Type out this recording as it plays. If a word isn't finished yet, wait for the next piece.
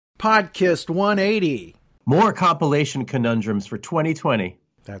Podcast 180. More compilation conundrums for 2020.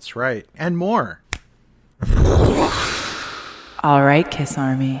 That's right. And more. All right, Kiss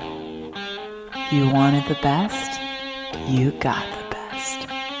Army. You wanted the best. You got the best.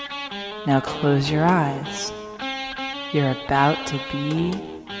 Now close your eyes. You're about to be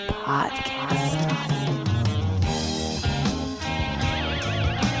podcasted.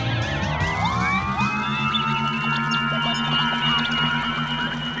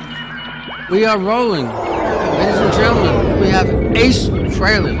 We are rolling. Ladies and gentlemen, we have Ace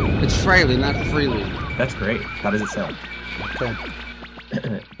Frehley. It's Frehley, not Freely. That's great. How does it sound? Okay.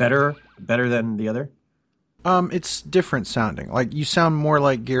 Better than the other? It's different sounding. Like, you sound more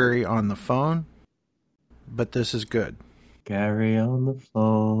like Gary on the phone, but this is good. Gary on the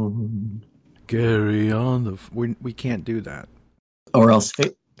phone. Gary on the... We can't do that. Or else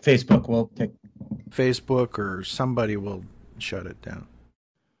Facebook will take... Facebook or somebody will shut it down.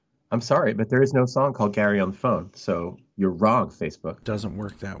 I'm sorry, but there is no song called Gary on the phone, so you're wrong, Facebook. Doesn't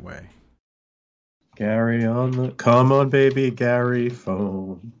work that way. Gary on the... Come on, baby, Gary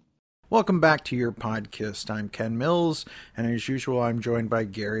phone. Welcome back to your podcast. I'm Ken Mills, and as usual, I'm joined by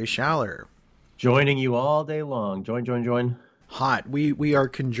Gary Schaller. Joining you all day long. Join. Hot. We are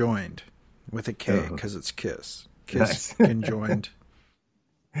conjoined with a K because it's Kiss. Kiss Nice. conjoined.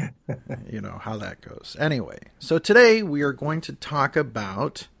 You know how that goes. Anyway, so today we are going to talk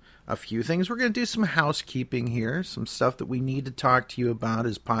about a few things. We're going to do some housekeeping here, some stuff that we need to talk to you about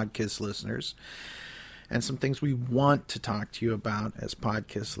as podcast listeners, and some things we want to talk to you about as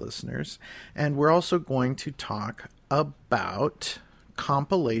podcast listeners. And we're also going to talk about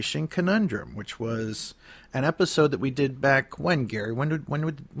Compilation Conundrum, which was an episode that we did back when, Gary? When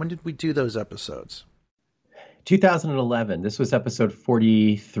did we do those episodes? 2011. This was episode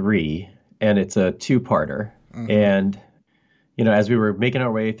 43, and it's a two-parter. Mm-hmm. And, you know, as we were making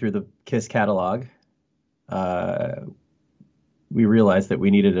our way through the Kiss catalog, we realized that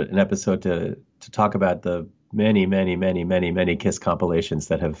we needed an episode to talk about the many Kiss compilations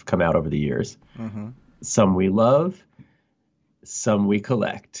that have come out over the years. Mm-hmm. Some we love, some we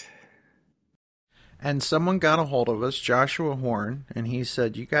collect. And someone got a hold of us, Joshua Horn, and he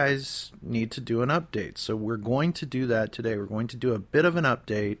said, you guys need to do an update. So we're going to do that today. We're going to do a bit of an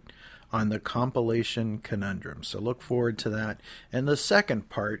update on the Compilation Conundrum. So look forward to that in the second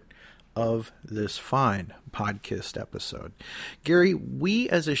part of this fine podcast episode. Gary, we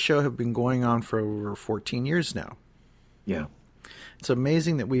as a show have been going on for over 14 years now. Yeah. It's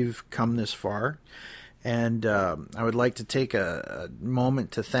amazing that we've come this far. And I would like to take a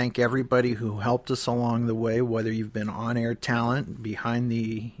moment to thank everybody who helped us along the way, whether you've been on-air talent, behind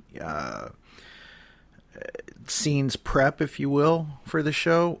the scenes prep, if you will, for the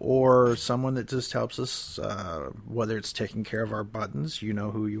show, or someone that just helps us, whether it's taking care of our buttons, you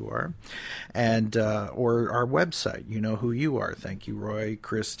know who you are, and or our website, you know who you are. Thank you, Roy,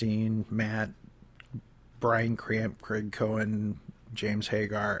 Christine, Matt, Brian Cramp, Craig Cohen, James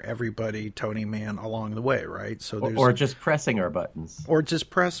Hagar, everybody, Tony Mann along the way, right? So there's, or just pressing our buttons. Or just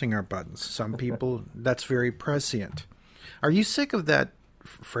pressing our buttons. Some people, that's very prescient. Are you sick of that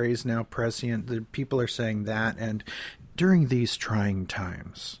phrase now, prescient? The people are saying that, and during these trying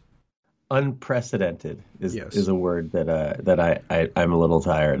times. Unprecedented is a word that I'm a little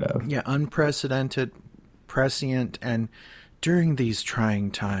tired of. Yeah, unprecedented, prescient, and during these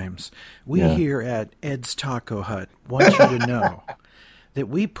trying times, we here at Ed's Taco Hut want you to know that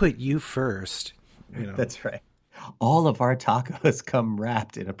we put you first. You know. That's right. All of our tacos come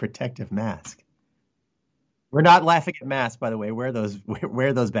wrapped in a protective mask. We're not laughing at masks, by the way. Wear those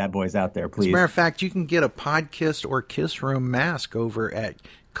bad boys out there, please. As a matter of fact, you can get a Podcast or Kiss Room mask over at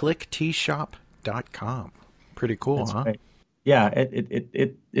clicktshop.com. Pretty cool, That's huh? Right. Yeah,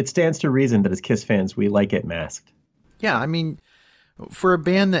 it stands to reason that as Kiss fans, we like it masked. Yeah, I mean, for a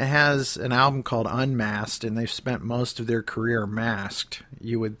band that has an album called Unmasked and they've spent most of their career masked,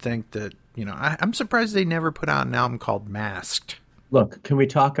 you would think that, you know, I'm surprised they never put out an album called Masked. Look, can we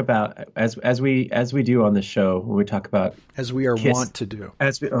talk about, as we do on the show, when we talk about... As we are Kiss, wont to do.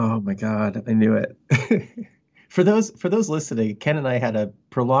 Oh my God, I knew it. For those listening, Ken and I had a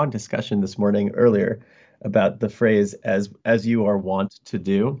prolonged discussion this morning earlier about the phrase, as you are wont to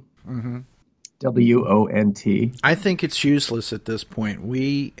do. Mm-hmm. WONT. I think it's useless at this point.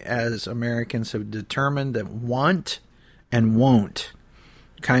 We, as Americans, have determined that want and won't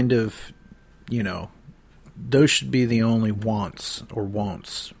kind of, you know, those should be the only wants or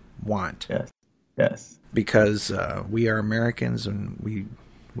won'ts. Want. Yes. Because we are Americans and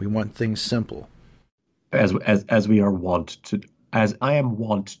we want things simple. As we are wont to, as I am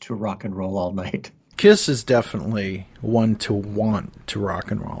wont to rock and roll all night. Kiss is definitely one to want to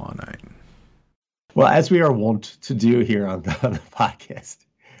rock and roll all night. Well, as we are wont to do here on the podcast,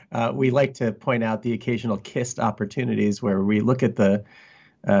 we like to point out the occasional Kiss opportunities where we look at the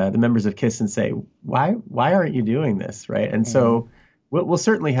members of Kiss and say, why aren't you doing this, right? And so we'll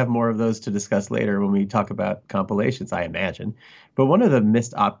certainly have more of those to discuss later when we talk about compilations, I imagine. But one of the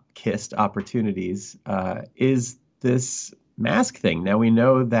missed Kiss opportunities is this mask thing. Now, we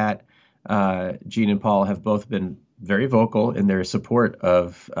know that Gene and Paul have both been very vocal in their support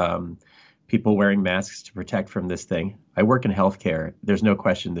of people wearing masks to protect from this thing. I work in healthcare. There's no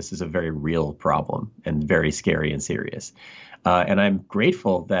question this is a very real problem and very scary and serious. And I'm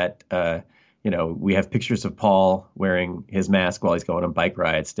grateful that, we have pictures of Paul wearing his mask while he's going on bike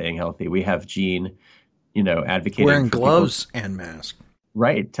rides, staying healthy. We have Gene, advocating wearing for gloves and mask.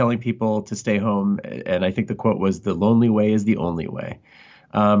 Right. Telling people to stay home. And I think the quote was, "The lonely way is the only way."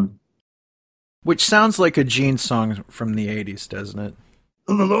 Which sounds like a Gene song from the 80s, doesn't it?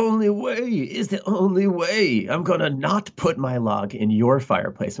 The lonely way is the only way. I'm going to not put my log in your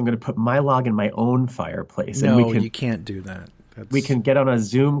fireplace. I'm going to put my log in my own fireplace. No, and you can't do that. We can get on a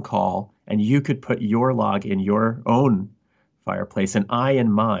Zoom call and you could put your log in your own fireplace and I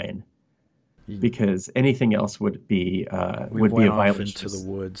in mine, because anything else would be a violation into the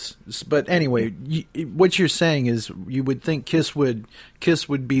woods. But anyway, what you're saying is you would think Kiss would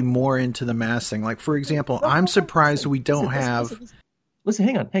be more into the mask thing. Like, for example, I'm surprised we don't have. Listen,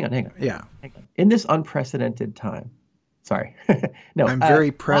 hang on. Yeah. Hang on. In this unprecedented time, sorry, no, I'm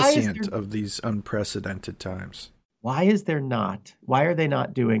very prescient of these unprecedented times. Why are they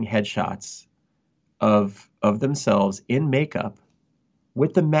not doing headshots of themselves in makeup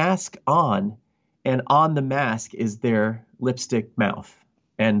with the mask on, and on the mask is their lipstick mouth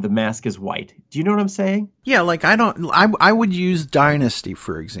and the mask is white? Do you know what I'm saying? Yeah, like I would use Dynasty,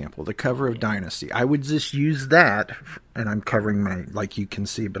 for example, the cover of Dynasty. I would just use that, and I'm covering like you can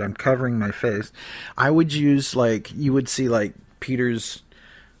see, but I'm covering my face. I would use, like, you would see like Peter's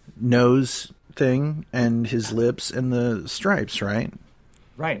nose thing and his lips and the stripes, right?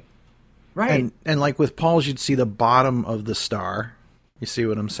 Right. And like with Paul's, you'd see the bottom of the star. You see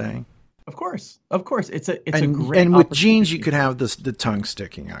what I'm saying? Of course. It's a great. And with jeans, you could have the tongue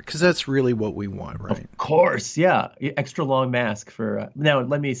sticking out, because that's really what we want, right? Of course, yeah. Extra long mask for. Now,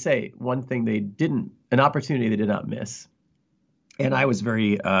 let me say one thing: an opportunity they did not miss, and I was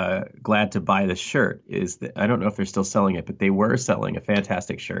very glad to buy this shirt. Is that I don't know if they're still selling it, but they were selling a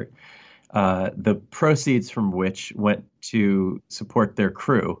fantastic shirt. The proceeds from which went to support their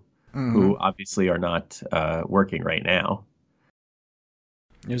crew, who obviously are not working right now.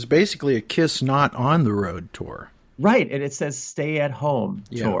 It was basically a Kiss Not on the Road tour. Right, and it says Stay at Home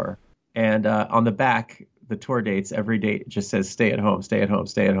tour. And on the back, the tour dates, every date just says Stay at Home, Stay at Home,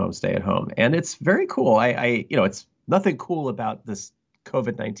 Stay at Home, Stay at Home. And it's very cool. I it's nothing cool about this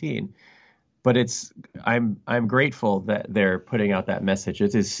COVID-19, but I'm grateful that they're putting out that message.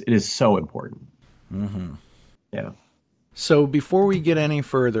 It is so important. Mm-hmm. Yeah. So before we get any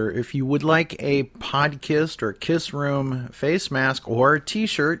further, if you would like a Podkissed or Kiss Room face mask or a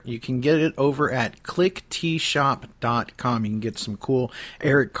t-shirt, you can get it over at clickteeshop.com. You can get some cool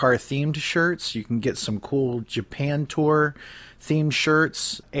Eric Carr themed shirts. You can get some cool Japan tour themed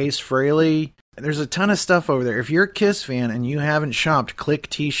shirts, Ace Frehley. There's a ton of stuff over there. If you're a Kiss fan and you haven't shopped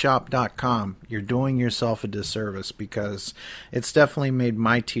clickteeshop.com, you're doing yourself a disservice, because it's definitely made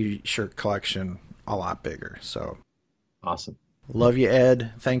my t-shirt collection a lot bigger. So awesome. Love you,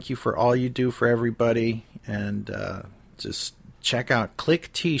 Ed. Thank you for all you do for everybody. And just check out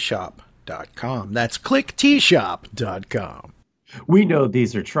clickteeshop.com. That's clickteeshop.com. We know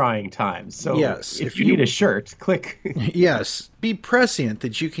these are trying times, so yes, if you need a shirt, click. Yes, be prescient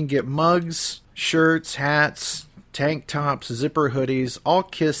that you can get mugs, shirts, hats, tank tops, zipper hoodies, all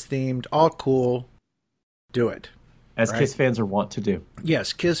Kiss themed, all cool. Do it. As right? Kiss fans are wont to do.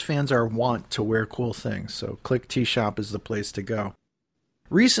 Yes, Kiss fans are wont to wear cool things, so Click T-Shop is the place to go.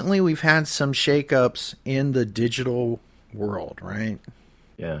 Recently, we've had some shakeups in the digital world, right?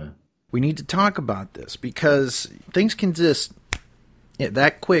 Yeah. We need to talk about this, because things can just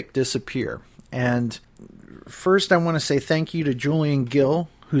that quick disappear. And first, I want to say thank you to Julian Gill,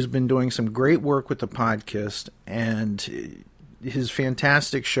 who's been doing some great work with the podcast, and his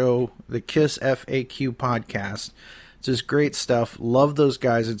fantastic show, the Kiss FAQ podcast. It's just great stuff. Love those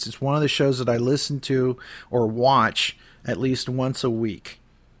guys. It's one of the shows that I listen to or watch at least once a week.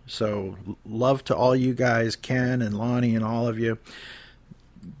 So love to all you guys, Ken and Lonnie and all of you.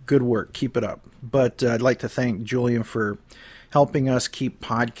 Good work. Keep it up. But I'd like to thank Julian for helping us keep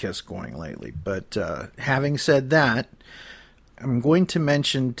podcasts going lately. But having said that, I'm going to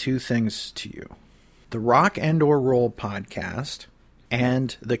mention two things to you. the Rock and or Roll podcast,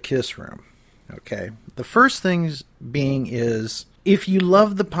 and the Kiss Room. Okay. The first things being is, if you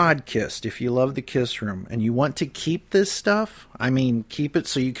love the podcast, if you love the Kiss Room, and you want to keep this stuff, I mean, keep it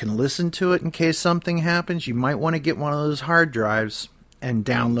so you can listen to it in case something happens, you might want to get one of those hard drives and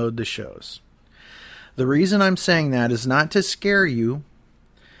download the shows. The reason I'm saying that is not to scare you,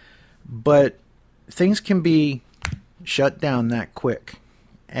 but things can be shut down that quick.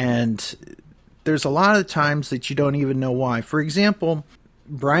 And there's a lot of times that you don't even know why. For example,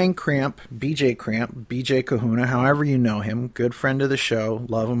 Brian Cramp, BJ Kahuna, however you know him, good friend of the show,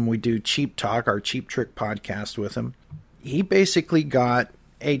 love him. We do Cheap Talk, our Cheap Trick podcast with him. He basically got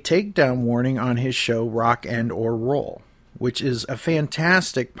a takedown warning on his show, Rock and or Roll, which is a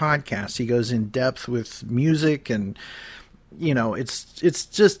fantastic podcast. He goes in depth with music and, you know, it's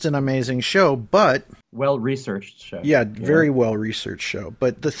just an amazing show, but... well-researched show. Yeah, very well-researched show.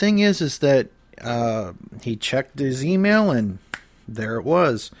 But the thing is that he checked his email and there it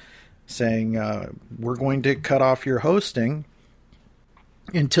was, saying, we're going to cut off your hosting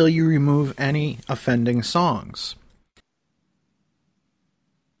until you remove any offending songs.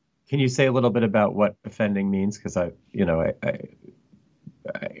 Can you say a little bit about what offending means? Because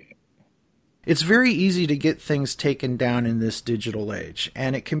It's very easy to get things taken down in this digital age,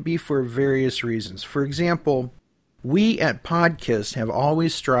 and it can be for various reasons. For example, we at Podkiss have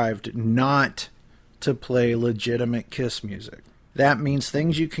always strived not to play legitimate Kiss music. That means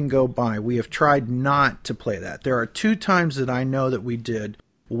things you can go buy. We have tried not to play that. There are 2 times that I know that we did.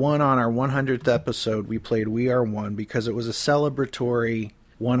 One on our 100th episode, we played We Are One because it was a celebratory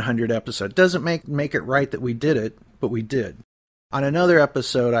 100 episode. It doesn't make it right that we did it, but we did. On another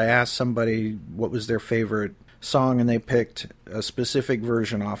episode, I asked somebody what was their favorite song, and they picked a specific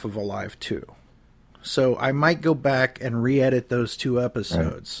version off of Alive 2. So I might go back and re-edit those 2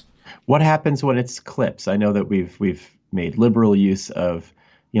 episodes. Right. What happens when it's clips? I know that we've made liberal use of,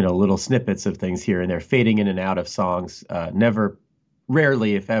 little snippets of things here and there, fading in and out of songs.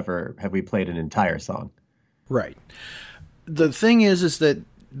 Rarely, if ever, have we played an entire song. Right. The thing is that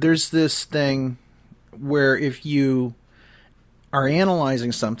there's this thing where if you are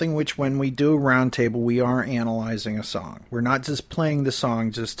analyzing something, which when we do a roundtable, we are analyzing a song. We're not just playing the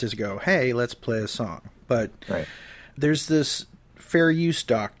song just to go, hey, let's play a song. But there's this fair use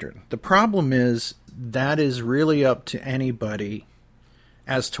doctrine. The problem is that is really up to anybody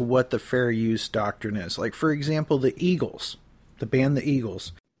as to what the fair use doctrine is. Like, for example, the Eagles, the band The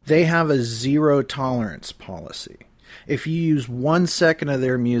Eagles, they have a 0 tolerance policy. If you use 1 second of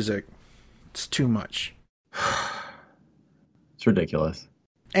their music, it's too much. It's ridiculous.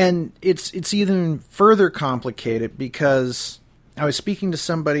 And it's even further complicated because I was speaking to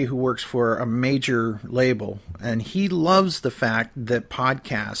somebody who works for a major label, and he loves the fact that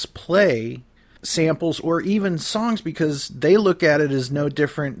podcasts play samples or even songs because they look at it as no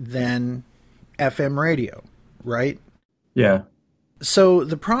different than FM radio, right? Yeah. So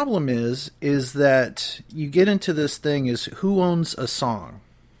the problem is that you get into this thing is who owns a song,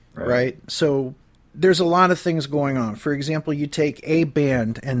 right? So there's a lot of things going on. For example, you take a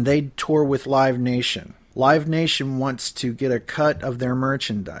band and they tour with Live Nation. Live Nation wants to get a cut of their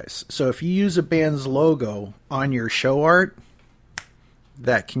merchandise. So if you use a band's logo on your show art,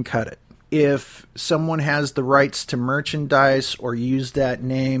 that can cut it. If someone has the rights to merchandise or use that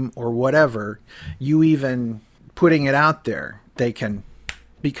name or whatever, you even putting it out there, they can.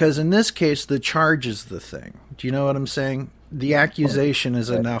 Because in this case, the charge is the thing. Do you know what I'm saying? The accusation is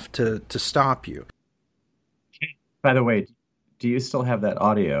enough to stop you. By the way, do you still have that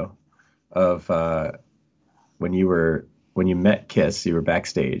audio of when you met Kiss? You were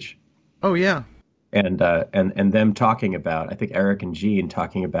backstage. Oh yeah. And them talking about, I think Eric and Gene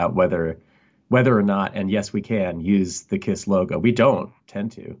talking about whether or not, and yes, we can use the Kiss logo. We don't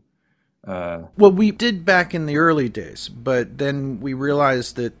tend to. Well, we did back in the early days, but then we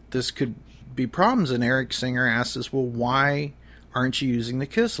realized that this could be problems, and Eric Singer asked us, well, why aren't you using the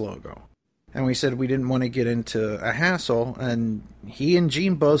Kiss logo? And we said we didn't want to get into a hassle, and he and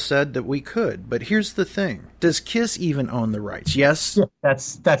Gene both said that we could. But here's the thing. Does Kiss even own the rights? Yes? Yeah,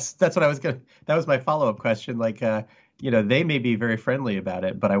 that's what I was going to... That was my follow-up question. Like, they may be very friendly about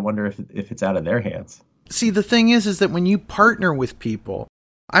it, but I wonder if it's out of their hands. See, the thing is that when you partner with people,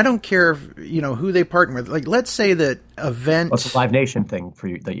 I don't care if, who they partner with. Like, let's say that Event... Well, it's a Live Nation thing for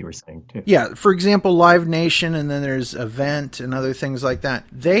you that you were saying, too. Yeah, for example, Live Nation, and then there's Event and other things like that.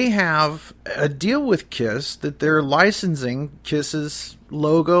 They have a deal with Kiss that they're licensing Kiss's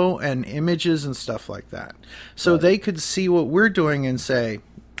logo and images and stuff like that. So they could see what we're doing and say,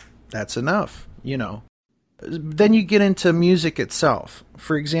 that's enough, Then you get into music itself.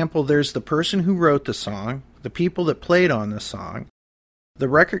 For example, there's the person who wrote the song, the people that played on the song, the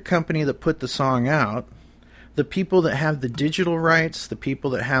record company that put the song out, the people that have the digital rights, the people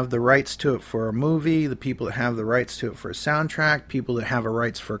that have the rights to it for a movie, the people that have the rights to it for a soundtrack, people that have a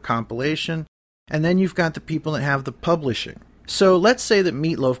rights for a compilation, and then you've got the people that have the publishing. So let's say that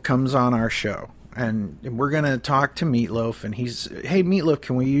Meatloaf comes on our show, and we're going to talk to Meatloaf, and he's, hey, Meatloaf,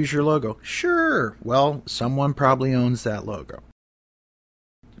 can we use your logo? Sure. Well, someone probably owns that logo.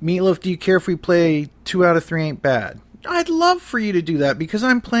 Meatloaf, do you care if we play 2 Out of 3 Ain't Bad? I'd love for you to do that because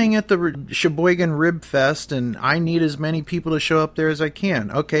I'm playing at the Sheboygan Rib Fest, and I need as many people to show up there as I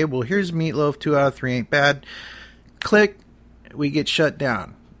can. Okay, well, here's Meatloaf, 2 Out of 3 Ain't Bad. Click, we get shut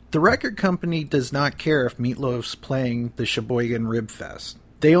down. The record company does not care if Meatloaf's playing the Sheboygan Rib Fest.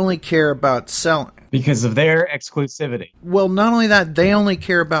 They only care about selling. Because of their exclusivity. Well, not only that, they only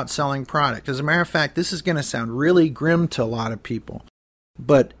care about selling product. As a matter of fact, this is going to sound really grim to a lot of people.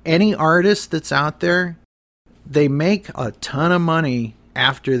 But any artist that's out there, they make a ton of money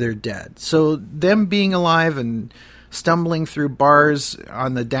after they're dead. So them being alive and stumbling through bars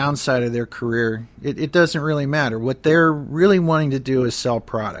on the downside of their career, it doesn't really matter. What they're really wanting to do is sell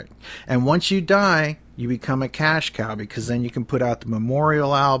product. And once you die, you become a cash cow because then you can put out the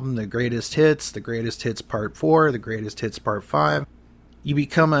memorial album, the greatest hits part 4, the greatest hits part 5. You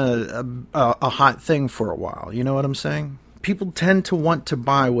become a hot thing for a while. You know what I'm saying? People tend to want to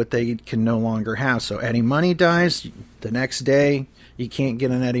buy what they can no longer have. So Eddie Money dies, the next day you can't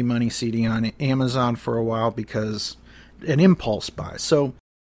get an Eddie Money CD on Amazon for a while because an impulse buy. So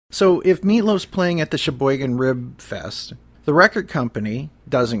if Meatloaf's playing at the Sheboygan Rib Fest, the record company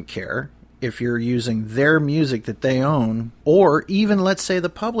doesn't care if you're using their music that they own, or even, let's say, the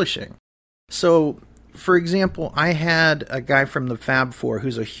publishing. So, for example, I had a guy from the Fab Four,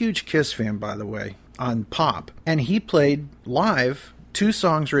 who's a huge Kiss fan, by the way, on Pop, and he played live 2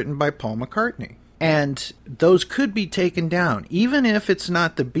 songs written by Paul McCartney. And those could be taken down, even if it's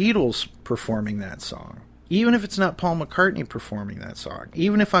not the Beatles performing that song, even if it's not Paul McCartney performing that song,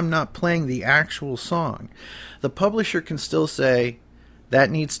 even if I'm not playing the actual song. The publisher can still say, that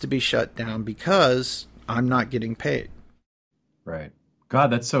needs to be shut down because I'm not getting paid. Right.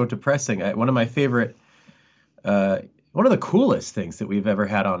 God, that's so depressing. One of my favorite, one of the coolest things that we've ever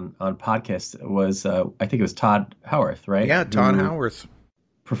had on podcasts was, I think it was Todd Howarth, right? Yeah, Todd Howarth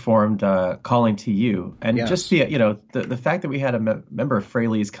performed "Calling to You," and yes. Just the fact that we had a member of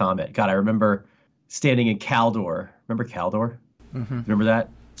Fraley's Comet. God, I remember standing in Caldor. Remember Caldor? Mm-hmm. Remember that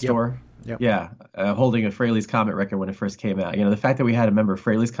store? Yep. Yeah, holding a Fraley's Comet record when it first came out. The fact that we had a member of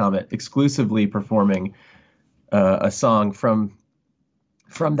Fraley's Comet exclusively performing a song from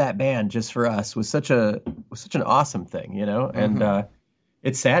that band just for us was such an awesome thing, Mm-hmm. And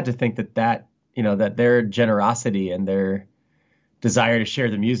it's sad to think that their generosity and their desire to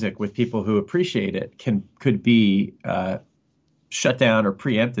share the music with people who appreciate it could be shut down or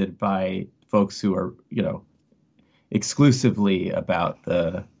preempted by folks who are exclusively about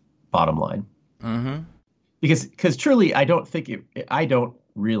the bottom line. Mm-hmm. Because truly, I don't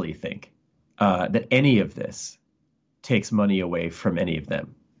really think that any of this takes money away from any of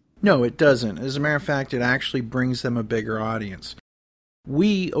them. No, it doesn't. As a matter of fact, it actually brings them a bigger audience.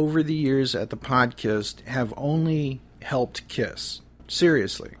 We, over the years at the podcast, have only helped Kiss.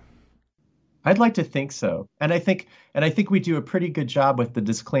 Seriously. I'd like to think so. And I think we do a pretty good job with the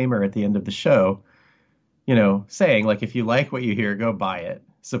disclaimer at the end of the show, saying, like, if you like what you hear, go buy it.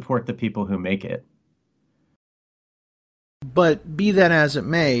 Support the people who make it. But be that as it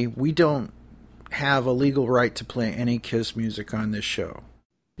may, we don't have a legal right to play any Kiss music on this show.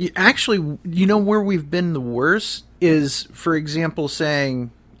 Actually, where we've been the worst is, for example, saying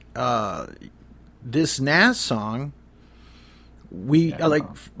this Nas song. We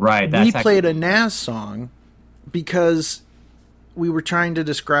played a Nas song because we were trying to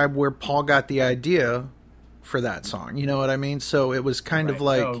describe where Paul got the idea for that song. You know what I mean? So it was kind of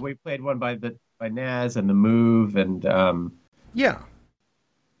like... No, we played one by Nas and The Move and... Yeah.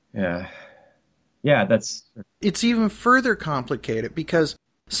 Yeah. Yeah, that's... It's even further complicated because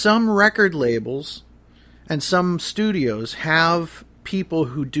some record labels and some studios have people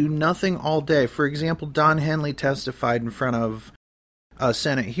who do nothing all day. For example, Don Henley testified in front of a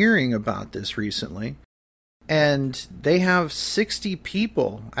Senate hearing about this recently. And they have 60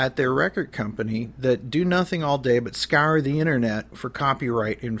 people at their record company that do nothing all day but scour the internet for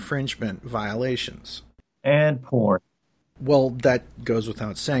copyright infringement violations. And porn. Well, that goes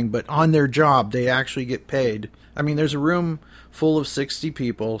without saying, but on their job, they actually get paid. I mean, there's a room full of 60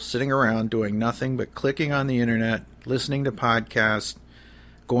 people sitting around doing nothing but clicking on the internet, listening to podcasts,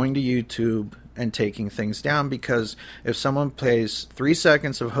 going to YouTube, and taking things down, because if someone plays 3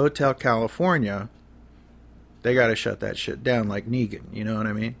 seconds of Hotel California, they got to shut that shit down, like Negan. You know what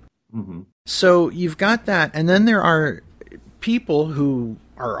I mean? Mm-hmm. So you've got that. And then there are people who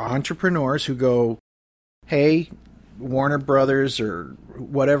are entrepreneurs who go, hey, Warner Brothers or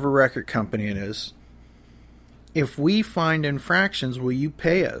whatever record company it is, if we find infractions, will you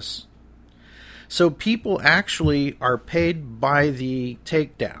pay us? So people actually are paid by the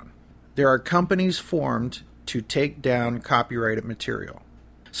takedown. There are companies formed to take down copyrighted material.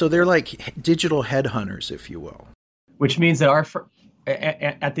 So they're like digital headhunters, if you will. Which means that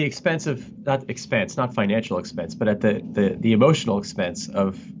at the expense of, not financial expense, but at the emotional expense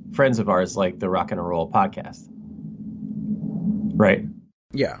of friends of ours like the Rock and Roll podcast. Right.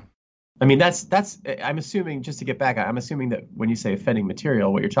 Yeah. I mean, that's I'm assuming, just to get back, I'm assuming that when you say offending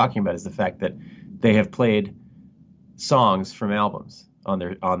material, what you're talking about is the fact that they have played songs from albums on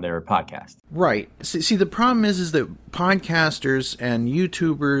their podcast. Right. See, the problem is that podcasters and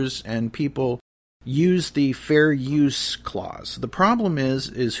YouTubers and people use the fair use clause. The problem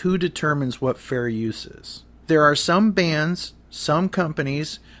is who determines what fair use is. There are some bands, some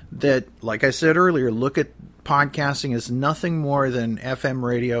companies that, like I said earlier, look at podcasting as nothing more than FM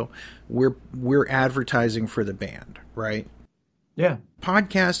radio. We're advertising for the band, right? Yeah.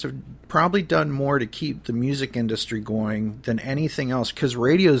 Podcasts have probably done more to keep the music industry going than anything else, because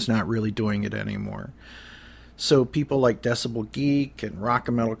radio's not really doing it anymore. So people like Decibel Geek and Rock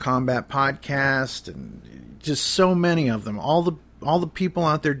and Metal Combat Podcast, and just so many of them, all the people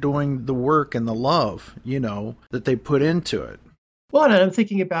out there doing the work and the love, that they put into it. Well, and I'm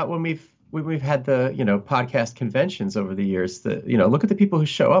thinking about when we've had the podcast conventions over the years. Look at the people who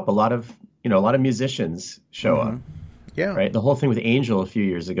show up. A lot of musicians show up. Yeah. Right. The whole thing with Angel a few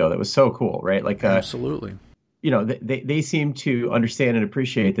years ago, that was so cool. Right. Like absolutely. They seem to understand and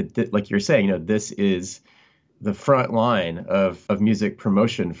appreciate that, like you're saying, this is the front line of music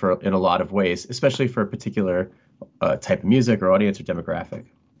promotion in a lot of ways, especially for a particular type of music or audience or demographic.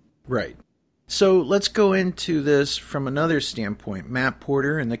 Right. So let's go into this from another standpoint. Matt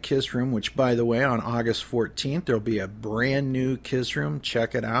Porter in the Kiss Room, which, by the way, on August 14th, there'll be a brand new Kiss Room.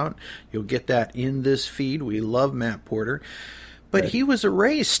 Check it out. You'll get that in this feed. We love Matt Porter. But He was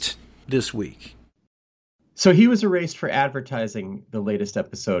erased this week. So he was erased for advertising the latest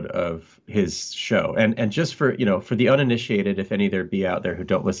episode of his show. And just for the uninitiated, if any there be out there who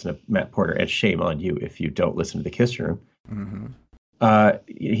don't listen to Matt Porter, and shame on you if you don't listen to the Kiss Room. Mm-hmm.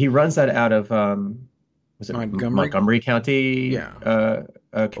 He runs that out of Montgomery County? Yeah.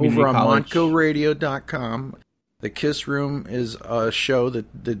 Community over on college. MontcoRadio.com. The Kiss Room is a show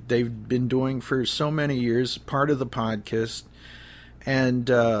that they've been doing for so many years, part of the podcast. And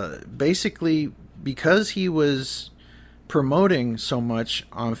basically, because he was promoting so much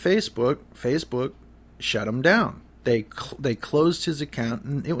on Facebook shut him down. They closed his account,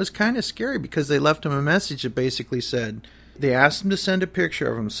 and it was kind of scary because they left him a message that basically said, they asked him to send a picture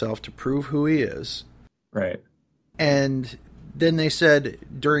of himself to prove who he is. Right. And then they said,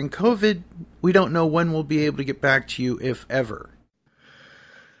 during COVID, we don't know when we'll be able to get back to you, if ever.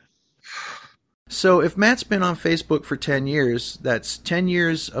 So if Matt's been on Facebook for 10 years, that's 10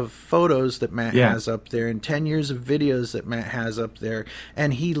 years of photos that Matt has up there and 10 years of videos that Matt has up there.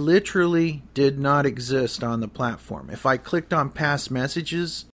 And he literally did not exist on the platform. If I clicked on past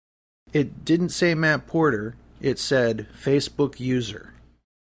messages, it didn't say Matt Porter. It said Facebook user.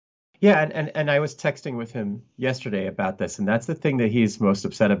 Yeah, and I was texting with him yesterday about this, and that's the thing that he's most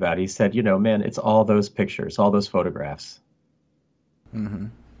upset about. He said, man, it's all those pictures, all those photographs. Mm-hmm.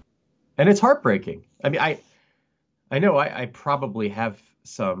 And it's heartbreaking. I mean, I know I probably have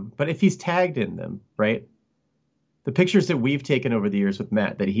some, but if he's tagged in them, right? The pictures that we've taken over the years with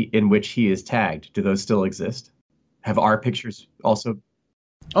Matt in which he is tagged, do those still exist? Have our pictures also?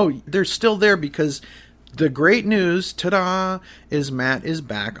 Oh, they're still there, because the great news, ta-da, is Matt is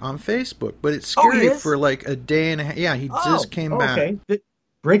back on Facebook. But it's scary for like a day and a half. Yeah, he just came back. Okay.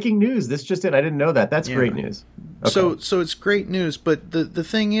 Breaking news. This just in. I didn't know that. That's great news. Okay. So it's great news. But the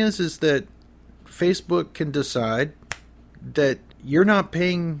thing is that Facebook can decide that you're not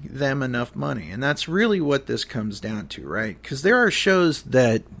paying them enough money. And that's really what this comes down to, right? Because there are shows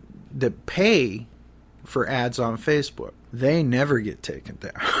that pay for ads on Facebook. They never get taken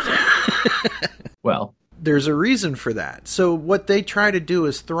down. Well, there's a reason for that. So what they try to do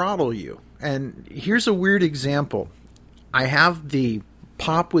is throttle you. And here's a weird example. I have the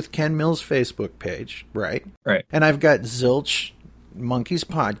Pop with Ken Mills Facebook page, right? Right. And I've got Zilch Monkeys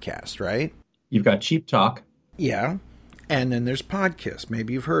podcast, right? You've got Cheap Talk. Yeah. And then there's Podcast.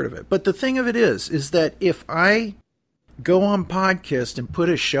 Maybe you've heard of it. But the thing of it is that if I go on Podcast and put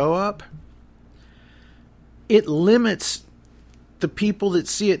a show up, it limits the people that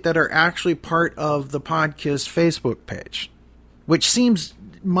see it that are actually part of the podcast Facebook page, which seems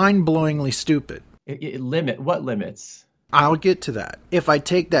mind-blowingly stupid. What limits? I'll get to that. If I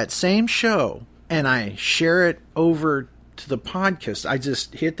take that same show and I share it over to the podcast, I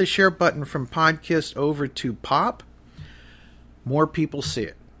just hit the share button from podcast over to Pop, more people see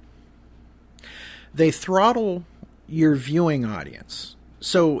it. They throttle your viewing audience.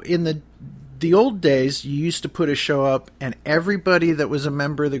 So in the old days, you used to put a show up and everybody that was a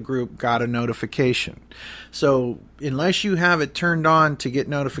member of the group got a notification. So unless you have it turned on to get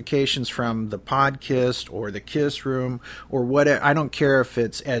notifications from the podcast or the Kiss Room or whatever, I don't care if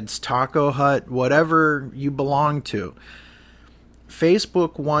it's Ed's Taco Hut, whatever you belong to,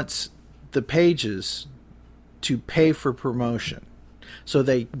 Facebook wants the pages to pay for promotion. So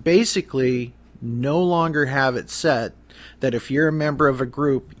they basically no longer have it set that if you're a member of a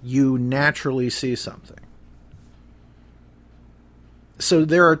group, you naturally see something. So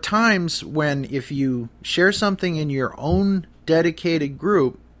there are times when if you share something in your own dedicated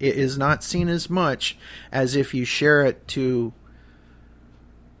group, it is not seen as much as if you share it to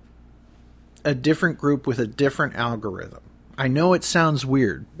a different group with a different algorithm. I know it sounds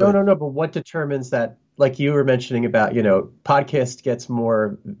weird. No, but what determines that? Like you were mentioning about, podcast gets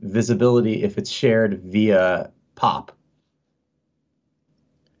more visibility if it's shared via Pop.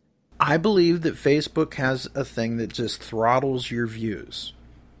 I believe that Facebook has a thing that just throttles your views.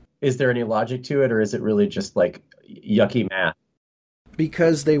 Is there any logic to it, or is it really just like yucky math?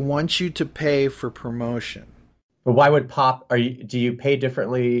 Because they want you to pay for promotion. But why would Pop? Do you pay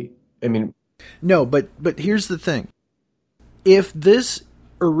differently? I mean, no. But here's the thing: if this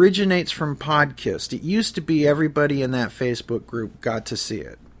originates from Podcast, it used to be everybody in that Facebook group got to see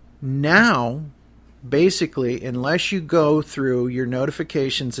it. Now, basically, unless you go through your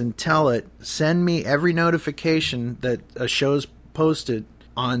notifications and tell it, send me every notification that a show's posted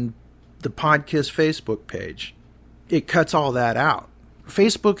on the Podcast Facebook page, it cuts all that out.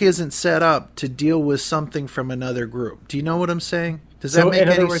 Facebook isn't set up to deal with something from another group. Do you know what I'm saying? Does that make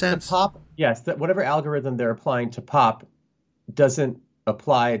any sense? Pop, yes, that whatever algorithm they're applying to Pop doesn't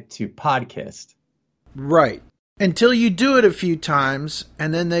apply to Podcast. Right. Until you do it a few times,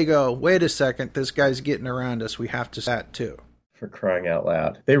 and then they go, wait a second, this guy's getting around us. We have to that too. For crying out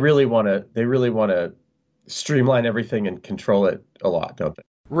loud. They really want to streamline everything and control it a lot, don't they?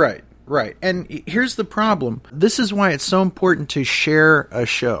 Right. And here's the problem. This is why it's so important to share a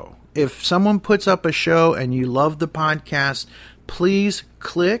show. If someone puts up a show and you love the podcast, please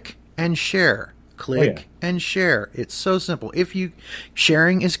click and share. Click and share. It's so simple.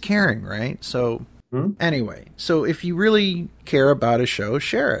 Sharing is caring, right? So anyway, so if you really care about a show,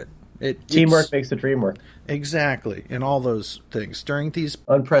 share it. Teamwork makes the dream work. Exactly. And all those things during these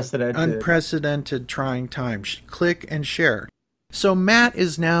unprecedented trying times. Click and share. So Matt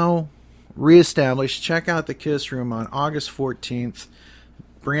is now reestablished. Check out the Kiss Room on August 14th.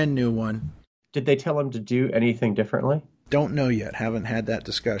 Brand new one. Did they tell him to do anything differently? Don't know yet. Haven't had that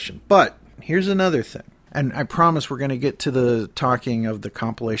discussion. But here's another thing. And I promise we're going to get to the talking of the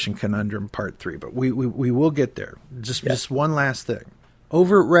compilation conundrum part 3, but we will get there. Just one last thing.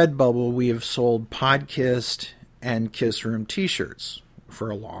 Over at Redbubble, we have sold Podcast and Kiss Room t-shirts for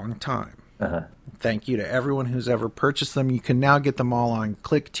a long time. Uh-huh. Thank you to everyone who's ever purchased them. You can now get them all on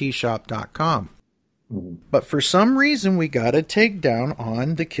clicktshop.com. Mm-hmm. But for some reason, we got a takedown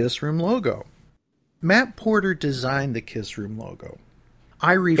on the Kiss Room logo. Matt Porter designed the Kiss Room logo.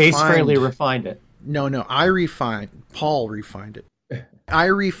 Ace Frehley refined it. No, Paul refined it. I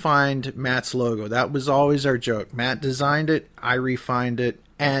refined Matt's logo. That was always our joke. Matt designed it, I refined it,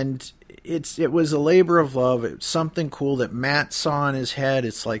 and it was a labor of love. It's something cool that Matt saw in his head.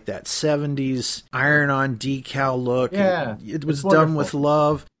 It's like that 70s iron-on decal look. Yeah, it was done with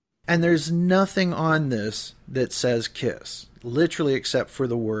love. And there's nothing on this that says Kiss, literally except for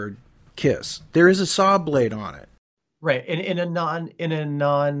the word Kiss. There is a saw blade on it. Right, in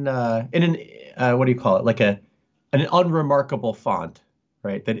what do you call it? Like an unremarkable font,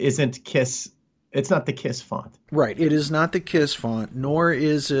 right? That isn't Kiss. It's not the Kiss font. Right, it is not the Kiss font, nor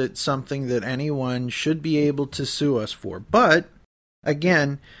is it something that anyone should be able to sue us for. But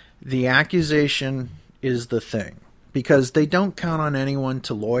again, the accusation is the thing, because they don't count on anyone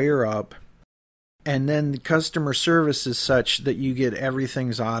to lawyer up, and then the customer service is such that you get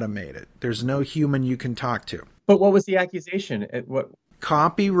everything's automated. There's no human you can talk to. But what was the accusation?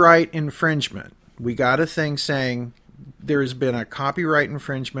 Copyright infringement. We got a thing saying there's been a copyright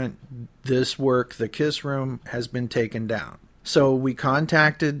infringement. This work, the Kiss Room, has been taken down. So we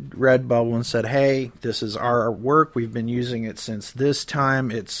contacted Redbubble and said, hey, this is our work. We've been using it since this time.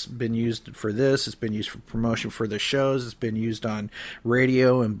 It's been used for this. It's been used for promotion for the shows. It's been used on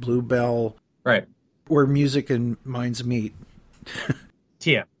radio and Bluebell. Right. Where music and minds meet.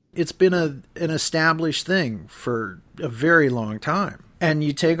 Yeah. It's been an established thing for a very long time. And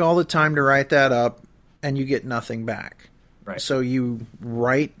you take all the time to write that up and you get nothing back. Right. So you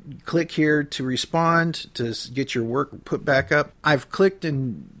click here to respond, to get your work put back up. I've clicked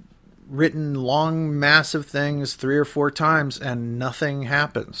and written long, massive things 3 or 4 times, and nothing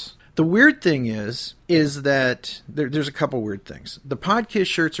happens. The weird thing is that there's a couple weird things. The Podkiss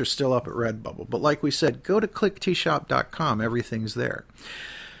shirts are still up at Redbubble, but like we said, go to clicktshop.com. Everything's there.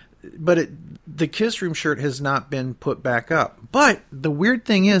 But the Kiss Room shirt has not been put back up. But the weird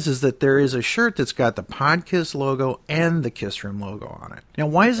thing is that there is a shirt that's got the Podkiss logo and the Kiss Room logo on it. Now,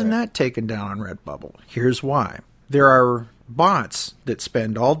 why isn't that taken down on Redbubble? Here's why. There are bots that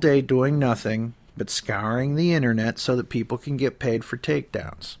spend all day doing nothing but scouring the internet so that people can get paid for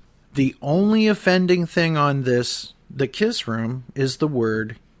takedowns. The only offending thing on the Kiss Room, is the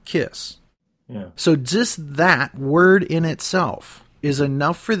word Kiss. Yeah. So just that word in itself is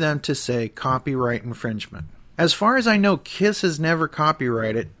enough for them to say copyright infringement. As far as I know, Kiss has never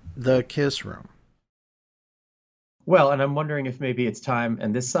copyrighted the Kiss Room. Well, and I'm wondering if maybe it's time,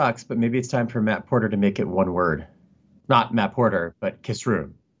 and this sucks, but maybe it's time for Matt Porter to make it one word. Not Matt Porter, but Kiss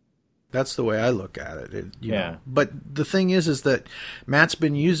Room. That's the way I look at it. You yeah. know. But the thing is that Matt's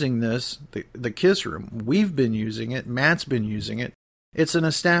been using this, the Kiss Room. We've been using it. Matt's been using it. It's an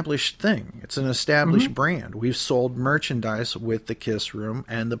established thing. It's an established brand. We've sold merchandise with the Kiss Room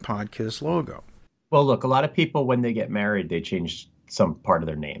and the Podkiss logo. Well, look, a lot of people, when they get married, they change some part of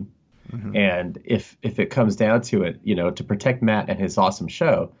their name. Mm-hmm. And if it comes down to it, you know, to protect Matt and his awesome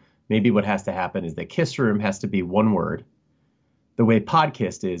show, maybe what has to happen is that Kiss Room has to be one word, the way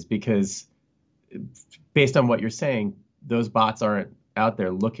Podkiss is, because based on what you're saying, those bots aren't out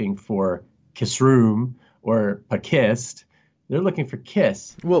there looking for Kiss Room or Podkiss. They're looking for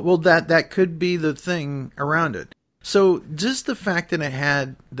Kiss. Well, that could be the thing around it. So just the fact that it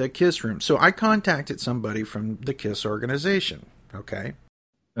had the Kiss Room. So I contacted somebody from the Kiss organization. Okay.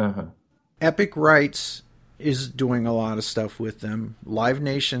 Uh-huh. Epic Rights is doing a lot of stuff with them. Live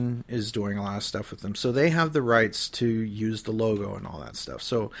Nation is doing a lot of stuff with them. So they have the rights to use the logo and all that stuff.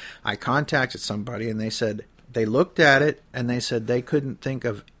 So I contacted somebody and they said they looked at it and they said they couldn't think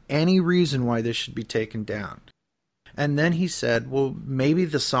of any reason why this should be taken down. And then he said, well, maybe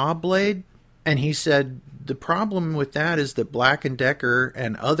the saw blade? And he said, the problem with that is that Black & Decker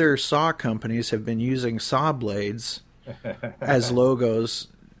and other saw companies have been using saw blades as logos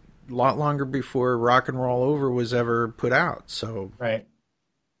a lot longer before Rock and Roll Over was ever put out. So right.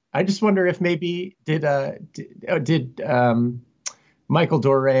 I just wonder if maybe did Michael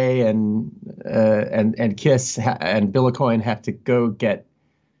Doré and Kiss and Bill Aucoin have to go get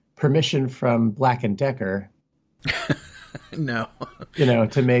permission from Black & Decker? No. You know,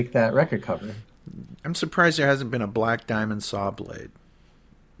 to make that record cover. I'm surprised there hasn't been a Black Diamond saw blade.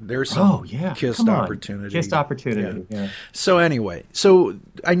 There's some kissed opportunity. Kissed opportunity, yeah. So anyway, so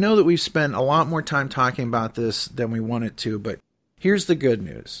I know that we've spent a lot more time talking about this than we wanted to, but here's the good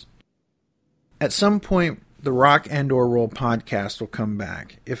news. At some point, the Rock and/or Roll podcast will come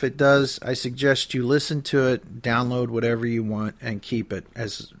back. If it does, I suggest you listen to it, download whatever you want, and keep it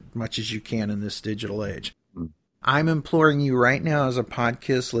as much as you can in this digital age. I'm imploring you right now as a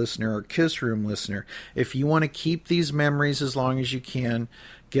Podkiss listener or Kiss Room listener, if you want to keep these memories as long as you can,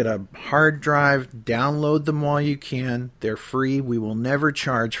 get a hard drive, download them while you can. They're free. We will never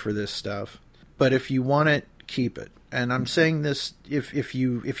charge for this stuff. But if you want it, keep it. And I'm saying this, if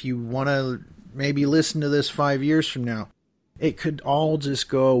you want to maybe listen to this 5 years from now, it could all just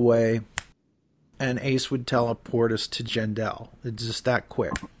go away and Ace would teleport us to Jendel. It's just that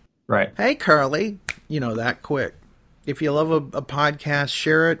quick. Right. Hey, Carly. You know, that quick. If you love a podcast,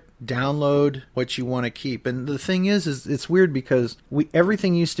 share it, download what you want to keep. And the thing is it's weird because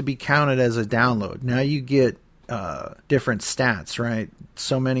everything used to be counted as a download. Now you get different stats, right?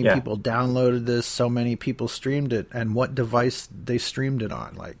 So many people downloaded this, so many people streamed it, and what device they streamed it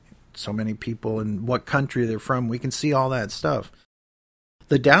on. Like, so many people and what country they're from. We can see all that stuff.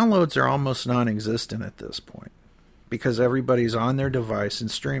 The downloads are almost non-existent at this point because everybody's on their device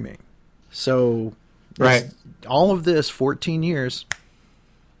and streaming. So all of this, 14 years,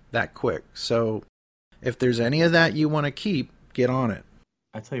 that quick. So if there's any of that you want to keep, get on it.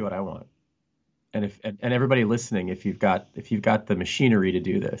 I tell you what I want. And everybody listening, if you've got the machinery to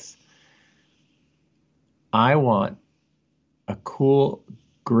do this, I want a cool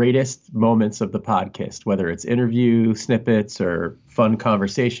greatest moments of the podcast, whether it's interview snippets or fun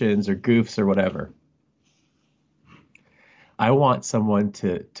conversations or goofs or whatever. I want someone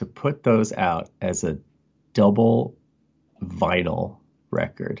to put those out as a double vinyl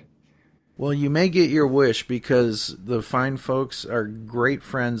record. Well, you may get your wish because the fine folks are great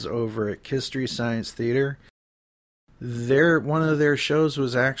friends over at Kisstory Science Theater. One of their shows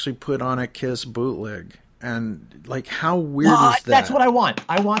was actually put on a Kiss bootleg. And, like, how weird is that? That's what I want.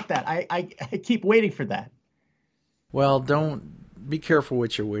 I want that. I keep waiting for that. Well, don't be careful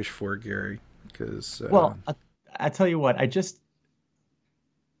what you wish for, Gary. Because well, I tell you what,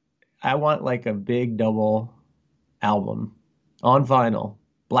 I want like a big double album on vinyl,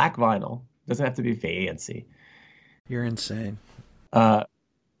 black vinyl. Doesn't have to be fancy. You're insane.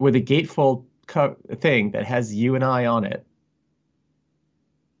 With a gatefold thing that has you and I on it.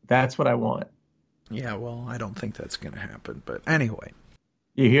 That's what I want. Yeah, well, I don't think that's going to happen. But anyway.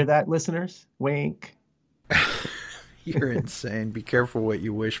 You hear that, listeners? Wink. You're insane. Be careful what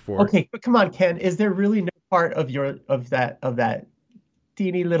you wish for. Okay, but come on, Ken. Is there really no part of that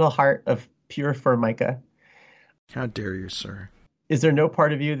teeny little heart of pure formica? How dare you, sir? Is there no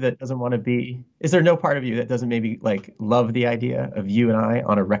part of you that doesn't want to be? Is there no part of you that doesn't maybe like love the idea of you and I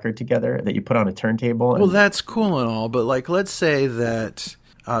on a record together that you put on a turntable? Well, that's cool and all, but like, let's say that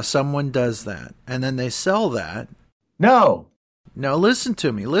someone does that and then they sell that. No, listen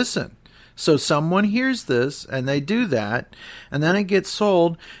to me. Listen. So someone hears this and they do that, and then it gets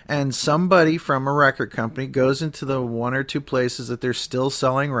sold, and somebody from a record company goes into the one or two places that they're still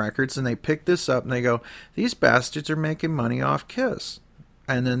selling records, and they pick this up and they go, these bastards are making money off Kiss.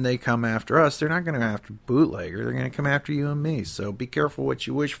 And then they come after us. They're not going to go after bootlegger. They're going to come after you and me. So be careful what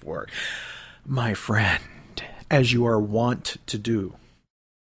you wish for, my friend, as you are wont to do.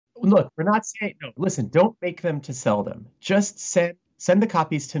 Look, we're not saying, no, listen, don't make them to sell them. Just send the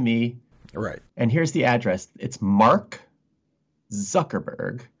copies to me. Right. And here's the address. It's Mark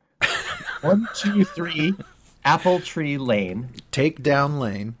Zuckerberg, 123 Apple Tree Lane. Takedown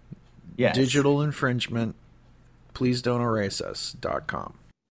Lane. Yes. Digital infringement. Please don't erase us.com.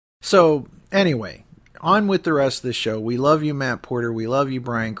 So anyway, on with the rest of the show. We love you, Matt Porter. We love you,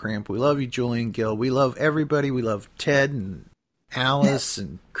 Brian Cramp. We love you, Julian Gill. We love everybody. We love Ted and Alice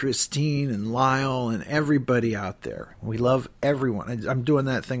and Christine and Lyle and everybody out there. We love everyone. I'm doing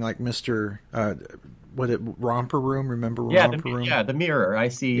that thing like Mr. Romper Room. Remember Romper Room? Yeah, the mirror. I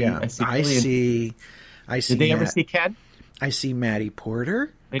see. Yeah, I see. Did they ever see Ken? I see Matty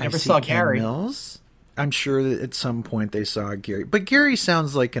Porter. They never saw Ken Gary Mills. I'm sure that at some point they saw Gary, but Gary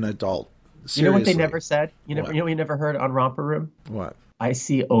sounds like an adult. Seriously. You know what they never said? You know what you never heard on Romper Room? What? I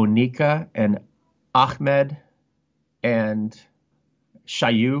see Onika and Ahmed and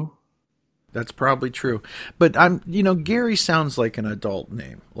Shayu. That's probably true. But Gary sounds like an adult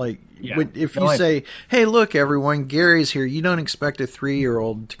name. Like if you say, hey, look, everyone, Gary's here, you don't expect a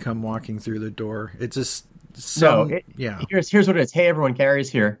 3-year-old to come walking through the door. It's just Here's what it is. Hey, everyone, Gary's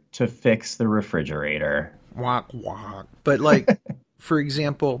here to fix the refrigerator. Walk, walk. But like, for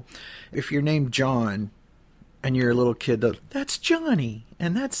example, if you're named John and you're a little kid, that's Johnny.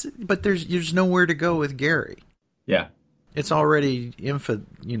 But there's nowhere to go with Gary. Yeah. It's already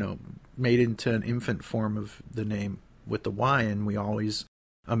made into an infant form of the name with the Y, and we always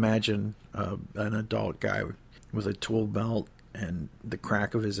imagine an adult guy with a tool belt and the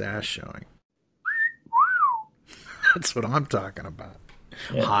crack of his ass showing. That's what I'm talking about.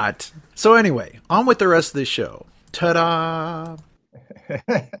 Yeah. Hot. So anyway, on with the rest of the show. Ta-da!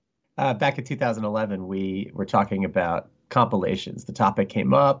 Back in 2011, we were talking about compilations. The topic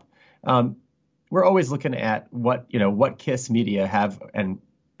came up. We're always looking at what Kiss media have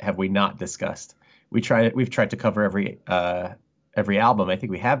we not discussed. We've tried to cover every album. I think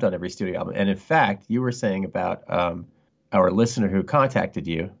we have done every studio album. And in fact, you were saying about our listener who contacted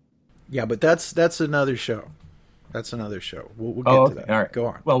you. Yeah, but that's another show. That's another show. We'll get to that. All right. Go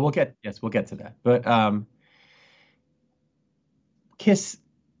on. Well, we'll get to that. But Kiss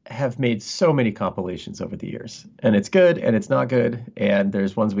have made so many compilations over the years, and it's good and it's not good, and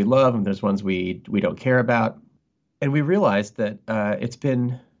there's ones we love and there's ones we don't care about. And we realized that it's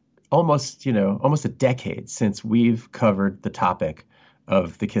been almost a decade since we've covered the topic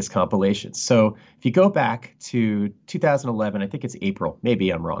of the Kiss compilations. So if you go back to 2011, I think it's April,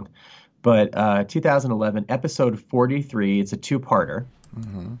 maybe I'm wrong, but 2011, episode 43, it's a two-parter.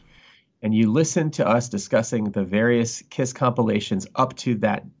 Mm-hmm. And you listen to us discussing the various Kiss compilations up to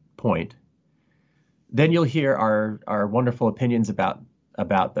that point, then you'll hear our wonderful opinions about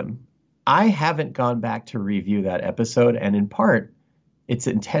them. I haven't gone back to review that episode, and in part, it's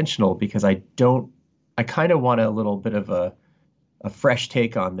intentional because I kind of want a little bit of a fresh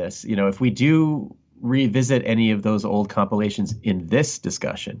take on this. You know, if we do revisit any of those old compilations in this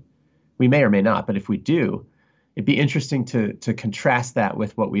discussion, we may or may not, but if we do, it'd be interesting to contrast that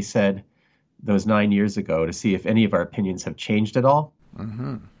with what we said those 9 years ago to see if any of our opinions have changed at all.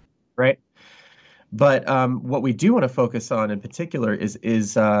 Mm-hmm. Right? But what we do want to focus on in particular is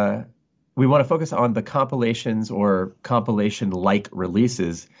we want to focus on the compilations or compilation-like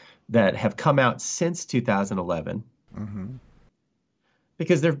releases that have come out since 2011. Mm-hmm.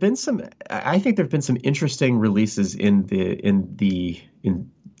 Because I think there've been some interesting releases in the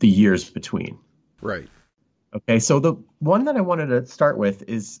years between. Right. Okay, so the one that I wanted to start with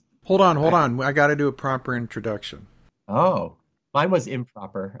is... Hold on. I got to do a proper introduction. Oh, mine was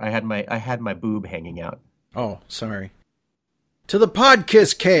improper. I had my boob hanging out. Oh, sorry. To the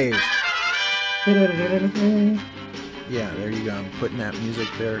Podkiss Cave. Yeah, there you go. I'm putting that music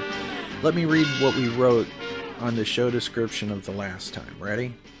there. Let me read what we wrote on the show description of the last time.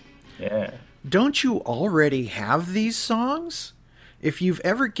 Ready? Yeah. Don't you already have these songs? If you've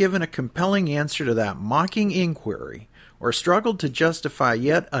ever given a compelling answer to that mocking inquiry, or struggled to justify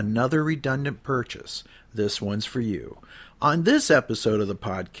yet another redundant purchase, this one's for you. On this episode of the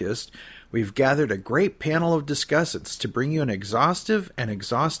podcast, we've gathered a great panel of discussants to bring you an exhaustive and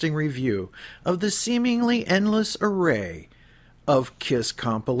exhausting review of the seemingly endless array of Kiss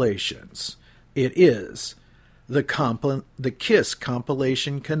compilations. It is the Kiss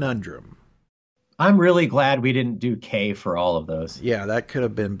compilation conundrum. I'm really glad we didn't do K for all of those. Yeah, that could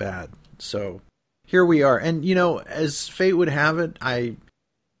have been bad. So here we are. And, you know, as fate would have it, I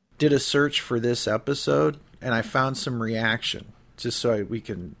did a search for this episode, and I found some reaction, just so we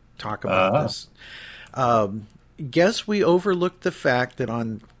can talk about this. Guess we overlooked the fact that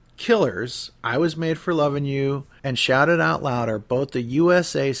on Killers, I Was Made for Loving You and Shout It Out Loud are both the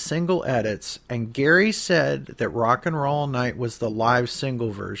USA single edits, and Gary said that Rock and Roll All Night was the live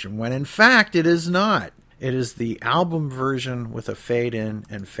single version, when in fact it is not. It is the album version with a fade in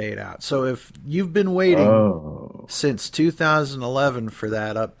and fade out. So if you've been waiting since 2011 for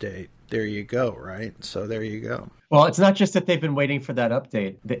that update, there you go, right? So there you go. Well, it's not just that they've been waiting for that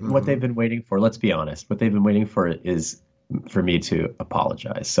update. What they've been waiting for, let's be honest, what they've been waiting for is for me to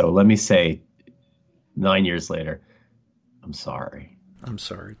apologize. So let me say, 9 years later, I'm sorry. I'm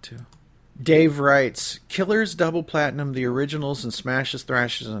sorry, too. Dave writes, Killers double platinum the originals and smashes,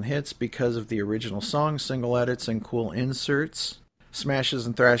 thrashes, and hits because of the original songs, single edits, and cool inserts. Smashes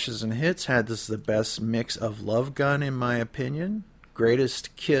and thrashes and hits had this the best mix of Love Gun, in my opinion.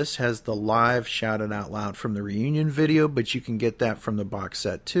 Greatest Kiss has the live Shout It Out Loud from the reunion video, but you can get that from the box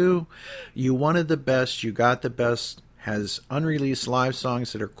set too. You Wanted the Best, You Got the Best has unreleased live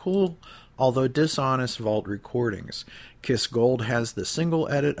songs that are cool, although dishonest vault recordings. Kiss Gold has the single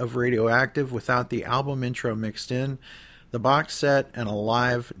edit of Radioactive without the album intro mixed in, the box set, and a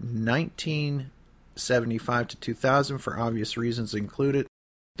live 1975 to 2000 for obvious reasons included.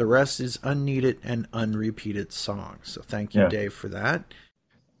 The rest is unneeded and unrepeated songs. So thank you, Dave, for that.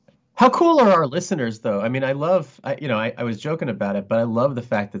 How cool are our listeners, though? I mean, I was joking about it, but I love the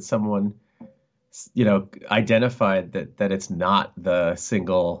fact that someone, identified that it's not the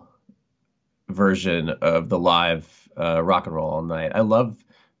single version of the live Rock and Roll All Night. I love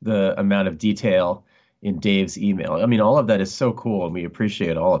the amount of detail in Dave's email. I mean, all of that is so cool, and we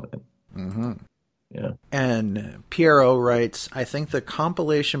appreciate all of it. Mm-hmm. Yeah. And Piero writes, I think the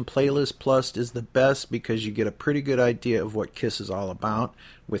compilation Playlist Plus is the best because you get a pretty good idea of what Kiss is all about,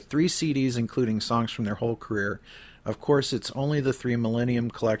 with 3 CDs including songs from their whole career. Of course, it's only the 3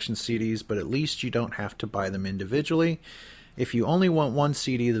 Millennium Collection CDs, but at least you don't have to buy them individually. If you only want one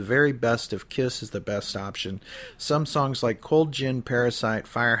CD, the very best of Kiss is the best option. Some songs like Cold Gin, Parasite,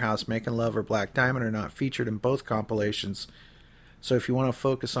 Firehouse, Making Love, or Black Diamond are not featured in both compilations. So if you want to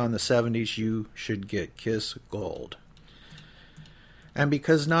focus on the 70s, you should get Kiss Gold. And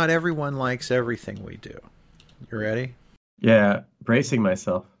because not everyone likes everything we do. You ready? Yeah, bracing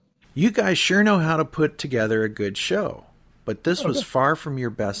myself. You guys sure know how to put together a good show, but this was far from your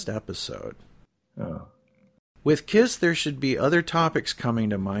best episode. Oh. With Kiss, there should be other topics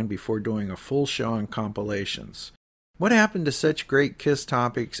coming to mind before doing a full show on compilations. What happened to such great Kiss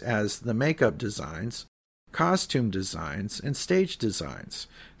topics as the makeup designs, costume designs, and stage designs?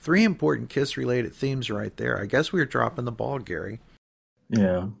 3 important Kiss-related themes right there. I guess we were dropping the ball, Gary.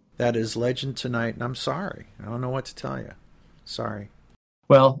 Yeah. That is Legend Tonight, and I'm sorry. I don't know what to tell you. Sorry.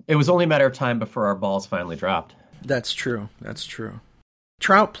 Well, it was only a matter of time before our balls finally dropped. That's true. That's true.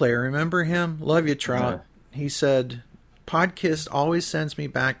 Trout Player, remember him? Love you, Trout. He said, Podcast always sends me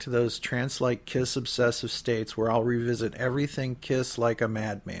back to those trance-like Kiss obsessive states where I'll revisit everything Kiss like a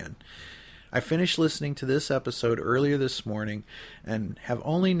madman. I finished listening to this episode earlier this morning and have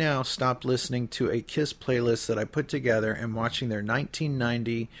only now stopped listening to a KISS playlist that I put together and watching their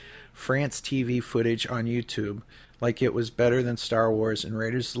 1990 France TV footage on YouTube like it was better than Star Wars and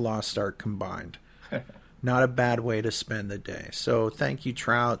Raiders of the Lost Ark combined. Not a bad way to spend the day. So thank you,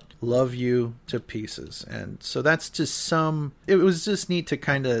 Trout. Love you to pieces. And so that's just it was just neat to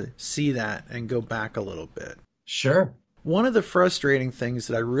kind of see that and go back a little bit. Sure. One of the frustrating things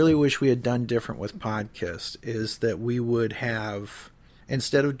that I really wish we had done different with Podcast is that we would have,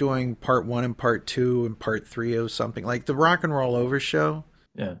 instead of doing part 1 and part 2 and part 3 of something, like the Rock and Roll Over show.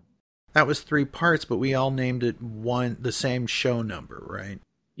 Yeah. That was 3 parts, but we all named it the same show number, right?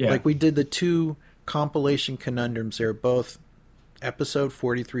 Yeah. Like we did the 2 compilation conundrums. They're both episode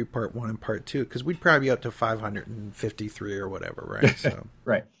 43 part 1 and part 2, because we'd probably be up to 553 or whatever, right? So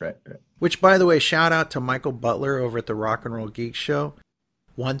right. Which, by the way, shout out to Michael Butler over at the Rock and Roll Geek Show.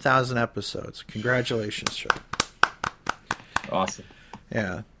 1,000 episodes. Congratulations, show. Awesome.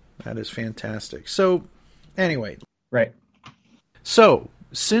 Yeah, that is fantastic. So anyway, right. So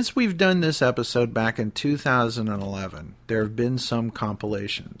since we've done this episode back in 2011, there have been some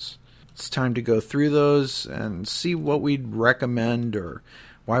compilations. It's time to go through those and see what we'd recommend or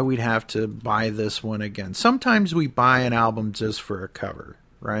why we'd have to buy this one again. Sometimes we buy an album just for a cover,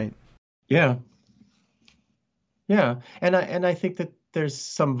 right? Yeah. And I think that there's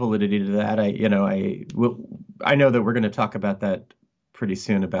some validity to that. I know that we're going to talk about that pretty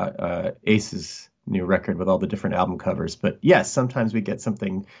soon about Ace's new record with all the different album covers. But yes, sometimes we get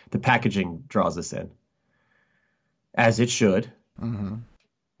something, the packaging draws us in, as it should. Mm-hmm.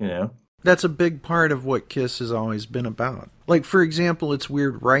 That's a big part of what KISS has always been about. Like, for example, it's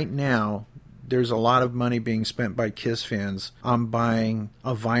weird right now, there's a lot of money being spent by KISS fans on buying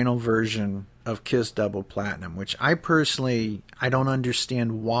a vinyl version of KISS Double Platinum, which I don't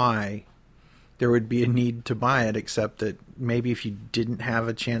understand why there would be a need to buy it, except that maybe if you didn't have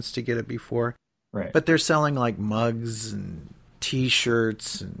a chance to get it before. Right. But they're selling like mugs and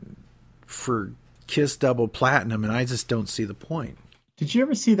T-shirts and for KISS Double Platinum, and I just don't see the point. Did you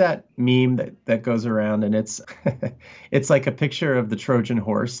ever see that meme that goes around, and it's it's like a picture of the Trojan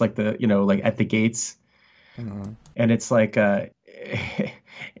horse, like like at the gates, mm-hmm. and it's like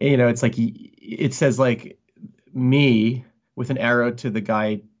it's like it says like me with an arrow to the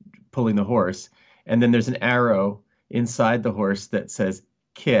guy pulling the horse, and then there's an arrow inside the horse that says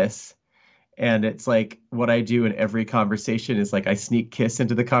KISS. And it's like what I do in every conversation is like I sneak KISS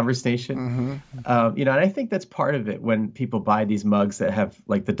into the conversation. Mm-hmm. And I think that's part of it when people buy these mugs that have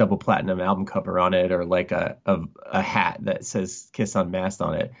like the Double Platinum album cover on it, or like a hat that says KISS Unmasked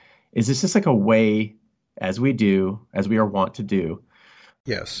on it. Is it's just like a way, as we are wont to do.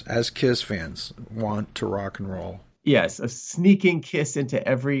 Yes, as KISS fans want to rock and roll. Yes, a sneaking KISS into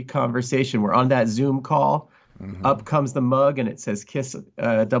every conversation. We're on that Zoom call. Mm-hmm. Up comes the mug and it says KISS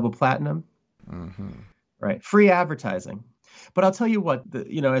Double Platinum. Mm-hmm. Right. Free advertising. But I'll tell you what,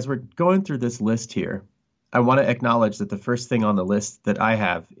 as we're going through this list here, I want to acknowledge that the first thing on the list that I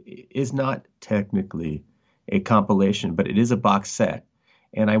have is not technically a compilation, but it is a box set.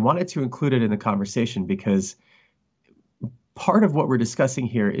 And I wanted to include it in the conversation because part of what we're discussing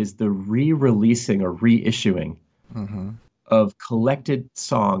here is the re-releasing or reissuing mm-hmm. of collected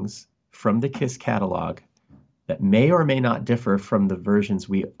songs from the KISS catalog that may or may not differ from the versions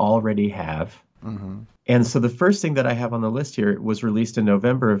we already have. Mm-hmm. And so the first thing that I have on the list here was released in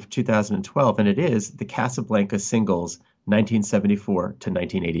November of 2012, and it is the Casablanca Singles 1974 to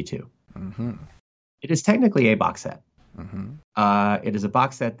 1982. Mm-hmm. It is technically a box set. Mm-hmm. It is a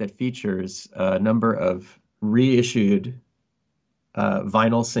box set that features a number of reissued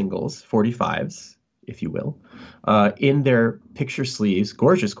vinyl singles, 45s, if you will, in their picture sleeves,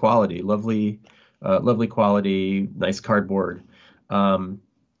 gorgeous quality, lovely quality, nice cardboard,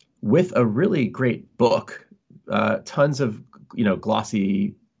 with a really great book, tons of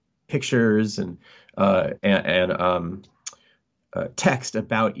glossy pictures and text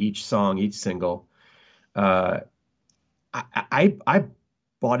about each song, each single. I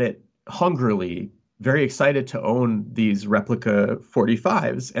bought it hungrily, very excited to own these replica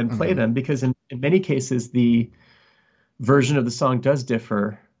 45s and play mm-hmm. them because in many cases the version of the song does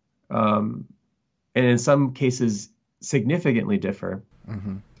differ. And in some cases significantly differ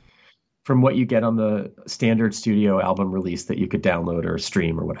mm-hmm. from what you get on the standard studio album release that you could download or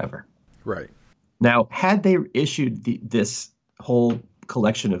stream or whatever. Right. Now, had they issued this whole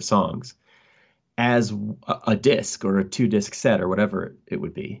collection of songs as a disc or a 2-disc set or whatever it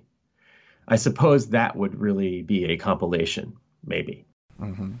would be, I suppose that would really be a compilation, maybe.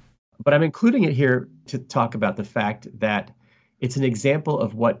 Mm-hmm. But I'm including it here to talk about the fact that it's an example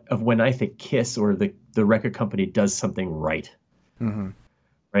of when I think Kiss or the record company does something right. Mm-hmm.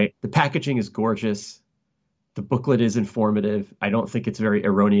 Right? The packaging is gorgeous. The booklet is informative. I don't think it's very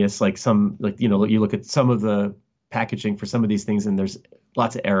erroneous. You look at some of the packaging for some of these things and there's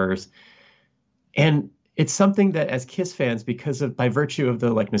lots of errors. And it's something that as Kiss fans, by virtue of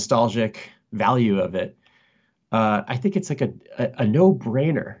the like nostalgic value of it, I think it's like a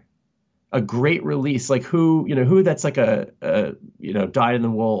no-brainer, a great release. Like who that's like a dyed in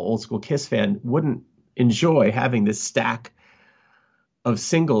the wool old school Kiss fan wouldn't enjoy having this stack of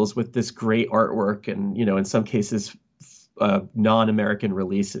singles with this great artwork and, in some cases, non-American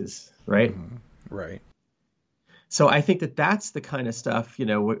releases, right? Mm-hmm. Right. So I think that's the kind of stuff,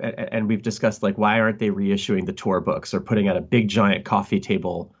 and we've discussed like, why aren't they reissuing the tour books or putting out a big giant coffee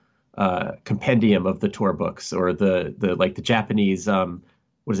table compendium of the tour books, or the Japanese, what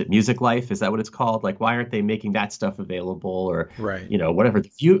is it, Music Life? Is that what it's called? Like, why aren't they making that stuff available, or, right. Whatever.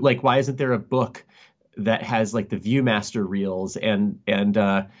 Why isn't there a book that has like the Viewmaster reels and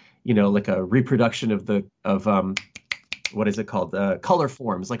like a reproduction of what is it called? Color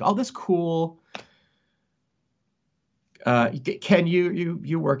forms, like all this cool. Ken,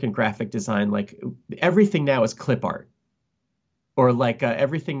 you work in graphic design. Like everything now is clip art, or like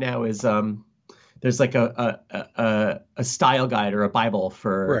everything now is there's like a style guide or a Bible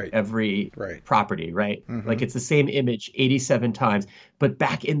for every property, right? Mm-hmm. Like it's the same image 87 times. But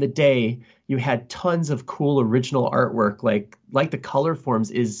back in the day, you had tons of cool original artwork, like the color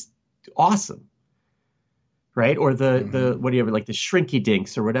forms is awesome, right? Or the whatever, like the Shrinky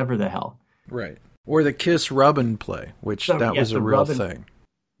Dinks or whatever the hell, right? Or the Kiss Rub and Play, which that was a real thing,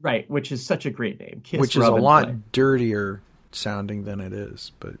 right? Which is such a great name, Kiss which is a lot dirtier sounding than it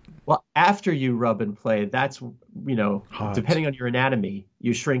is, but after you rub and play, that's hot. Depending on your anatomy,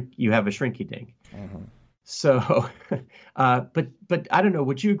 you have a shrinky dink. Mm-hmm. So but I don't know,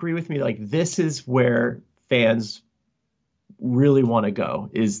 would you agree with me, like this is where fans really want to go,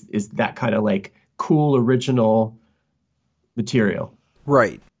 is that kind of like cool original material,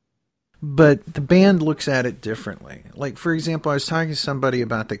 right? But the band looks at it differently. Like, for example, I was talking to somebody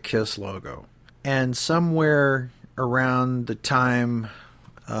about the Kiss logo, and somewhere around the time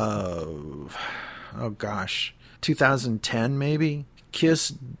of, 2010 maybe,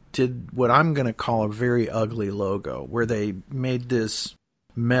 Kiss did what I'm going to call a very ugly logo, where they made this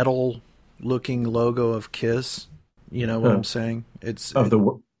metal-looking logo of Kiss. You know what I'm saying?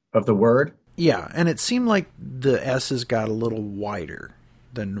 The word? Yeah, and it seemed like the S's got a little wider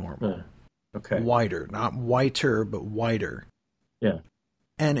than normal. Okay. Wider, not whiter, but wider. Yeah.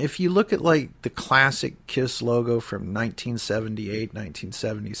 And if you look at like the classic Kiss logo from 1978,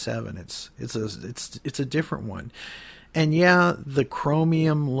 1977, it's a different one. And yeah, the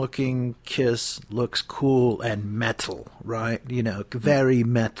chromium looking Kiss looks cool and metal, right? Very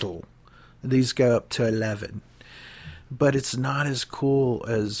metal. These go up to 11. But it's not as cool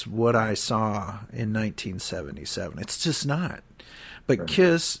as what I saw in 1977. It's just not. But right.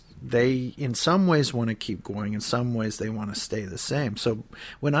 Kiss, they in some ways want to keep going, in some ways they want to stay the same. So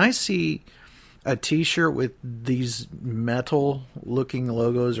when I see a t-shirt with these metal looking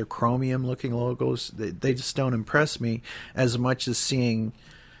logos or chromium looking logos, they just don't impress me as much as seeing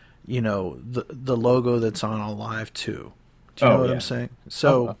the logo that's on Alive 2. Do you know what I'm saying?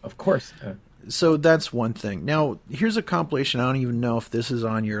 So of course. So that's one thing. Now here's a compilation. I don't even know if this is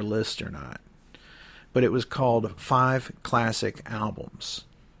on your list or not, but it was called 5 Classic Albums.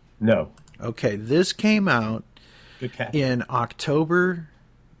 No. Okay, this came out in October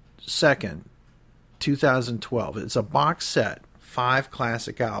 2nd, 2012. It's a box set, 5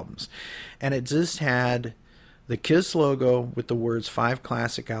 classic albums. And it just had the Kiss logo with the words 5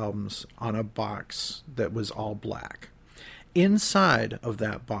 classic albums on a box that was all black. Inside of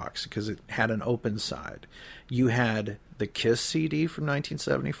that box, because it had an open side, you had the Kiss CD from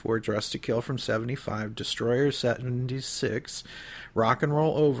 1974, Dress to Kill from 75, Destroyer 76, Rock and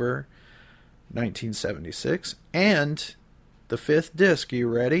Roll Over 1976, and the 5th disc. Are you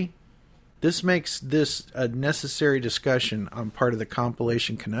ready? This makes this a necessary discussion on part of the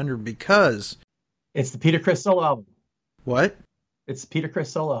compilation conundrum because it's the Peter Criss solo album. What? It's Peter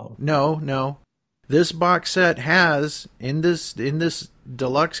Criss solo album. No. This box set has in this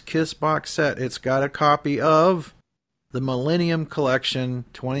deluxe Kiss box set, it's got a copy of the Millennium Collection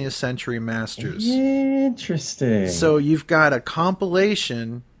 20th Century Masters. Interesting. So you've got a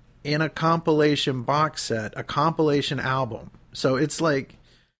compilation in a compilation box set, a compilation album. So it's like,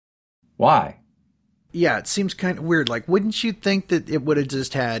 why? Yeah, it seems kind of weird. Like, wouldn't you think that it would have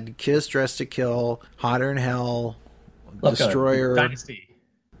just had Kiss, Dress to Kill, Hotter Than Hell, Destroyer, Dynasty?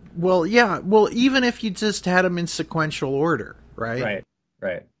 Well, yeah. Well, even if you just had them in sequential order, right? Right.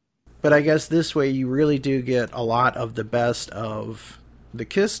 Right. But I guess this way you really do get a lot of the best of the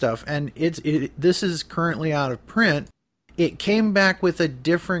Kiss stuff. And this is currently out of print. It came back with a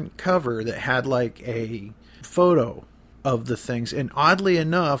different cover that had like a photo of the things. And oddly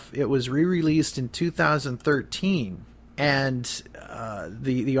enough, it was re-released in 2013. And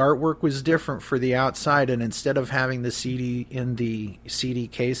the artwork was different for the outside. And instead of having the CD in the CD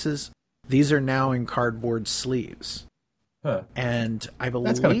cases, these are now in cardboard sleeves. Huh. And I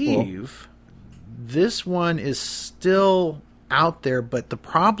That's kinda believe this one is still out there, but the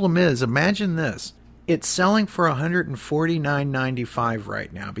problem is, imagine this. It's selling for $149.95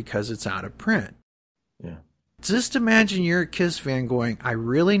 right now because it's out of print. Yeah. Just imagine you're a Kiss fan going, I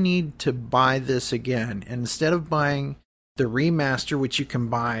really need to buy this again. And instead of buying the remaster, which you can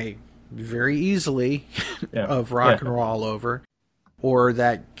buy very easily of Rock and Roll All Over, or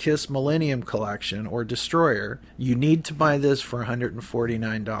that Kiss Millennium Collection or Destroyer, you need to buy this for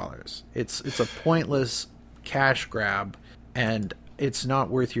 $149. It's a pointless cash grab, and it's not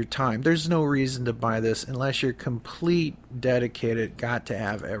worth your time. There's no reason to buy this unless you're complete dedicated, got to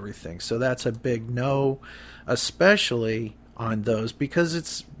have everything. So that's a big no, especially on those, because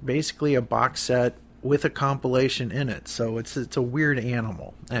it's basically a box set with a compilation in it. So it's a weird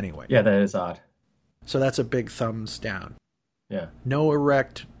animal. Anyway. Yeah, that is odd. So that's a big thumbs down. Yeah. No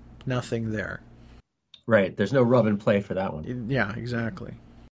erect, nothing there. Right. There's no rub and play for that one. Yeah, exactly.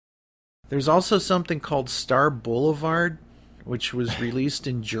 There's also something called Star Boulevard, which was released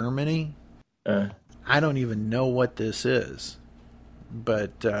in Germany. I don't even know what this is,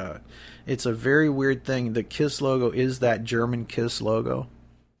 but it's a very weird thing. The Kiss logo is that German Kiss logo.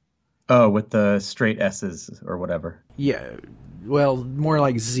 Oh, with the straight S's or whatever. Yeah. Well, more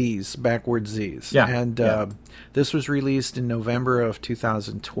like Z's, backward Z's. Yeah. And this was released in November of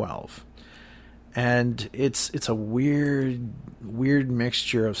 2012. And it's a weird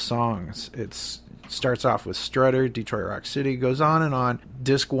mixture of songs. It starts off with Strutter, Detroit Rock City, goes on and on.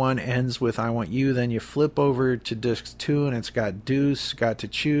 Disc 1 ends with I Want You. Then you flip over to Disc 2, and it's got Deuce, Got to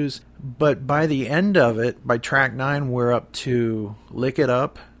Choose. But by the end of it, by track 9, we're up to Lick It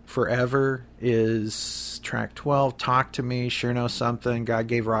Up, Forever is track 12, Talk to Me, Sure Know Something, God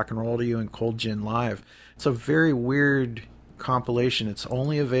Gave Rock and Roll to You, and Cold Gin Live. It's a very weird compilation. It's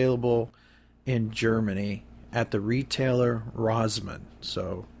only available in Germany at the retailer Rossmann.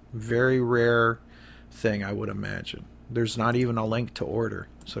 So very rare thing, I would imagine. There's not even a link to order.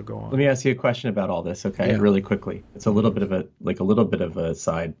 So go on. Let me ask you a question about all this, okay? Yeah. Really quickly. It's a little bit of a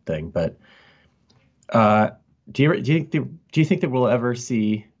side thing, but do you think that we'll ever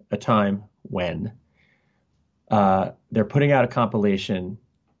see a time when they're putting out a compilation,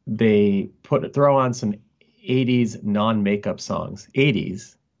 they throw on some 80s non-makeup songs,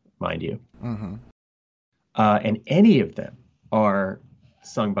 80s, mind you, and any of them are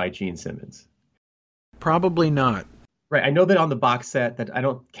sung by Gene Simmons? Probably not. Right. I know that on the box set, that I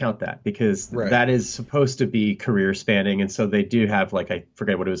don't count that because that is supposed to be career spanning, and so they do have, like, I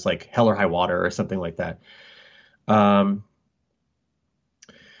forget what it was, like Hell or High Water or something like that. But,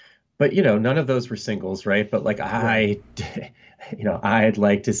 none of those were singles, right? But, like, I'd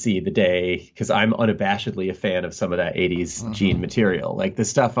like to see the day, because I'm unabashedly a fan of some of that 80s Gene material. Like the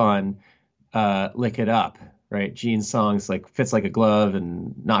stuff on Lick It Up, right? Gene's songs, like Fits Like a Glove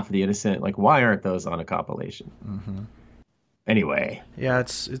and Not for the Innocent. Like, why aren't those on a compilation? Anyway. Yeah,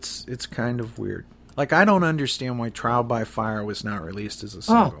 it's kind of weird. Like, I don't understand why Trial by Fire was not released as a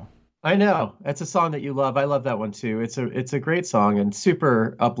single. I know. That's a song that you love. I love that one too. It's a great song and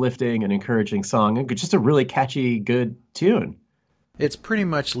super uplifting and encouraging song, and just a really catchy, good tune. It's pretty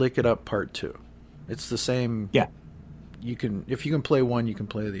much Lick It Up Part 2. It's the same. Yeah. If you can play one, you can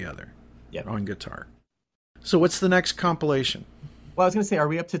play the other. Yeah. On guitar. So what's the next compilation? Well, I was going to say, are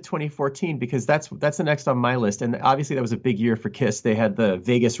we up to 2014? Because that's the next on my list. And obviously that was a big year for Kiss. They had the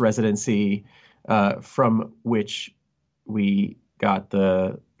Vegas residency, from which we got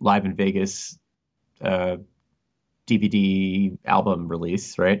the Live in Vegas DVD album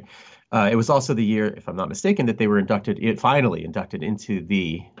release, right? It was also the year, if I'm not mistaken, that they were finally inducted into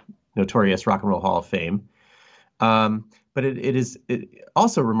the notorious Rock and Roll Hall of Fame. But it is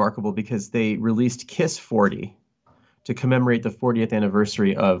also remarkable because they released Kiss 40 to commemorate the 40th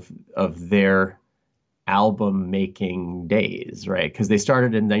anniversary of their album making days, right? Because they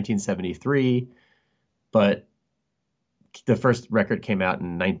started in 1973, but the first record came out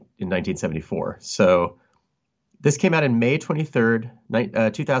in 1974. So this came out in May 23rd,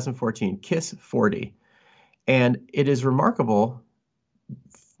 2014, Kiss 40. And it is remarkable,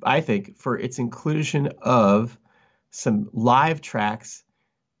 I think, for its inclusion of some live tracks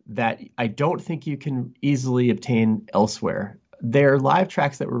that I don't think you can easily obtain elsewhere. they're live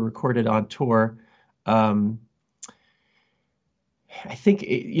tracks that were recorded on tour. Um, I think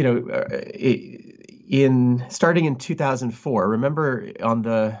in starting in 2004. Remember on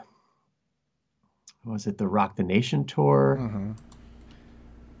the was it the Rock the Nation tour? Mm-hmm.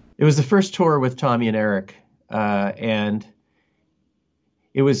 It was the first tour with Tommy and Eric, and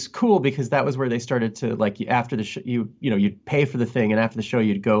it was cool because that was where they started to like after the show, you'd pay for the thing, and after the show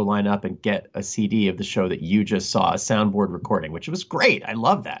you'd go line up and get a CD of the show that you just saw, a soundboard recording, which was great. I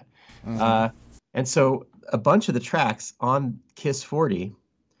love that. Mm-hmm. And so a bunch of the tracks on Kiss 40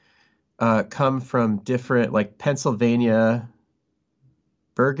 come from different, like Pennsylvania,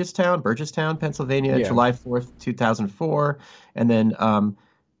 Burgestown, Pennsylvania, yeah. July 4th, 2004, and then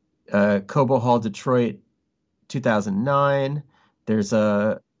Cobo Hall, Detroit, 2009. There's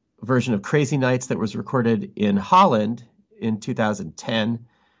a version of Crazy Nights that was recorded in Holland in 2010.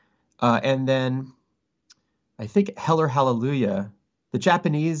 And then I think Heller Hallelujah, the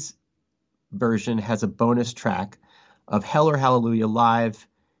Japanese version has a bonus track of Heller Hallelujah live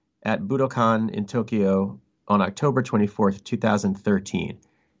at Budokan in Tokyo on October 24th, 2013.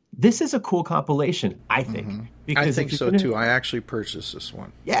 This is a cool compilation, I think. Mm-hmm. Because I think so too. I actually purchased this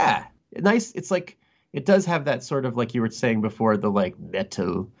one. Yeah. Nice. It's like, it does have that sort of, like you were saying before, the like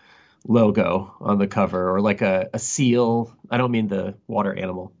metal logo on the cover, or like a seal. I don't mean the water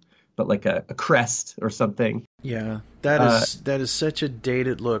animal, but like a crest or something. Yeah, that is such a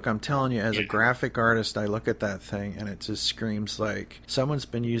dated look. I'm telling you, as a graphic artist, I look at that thing and it just screams like someone's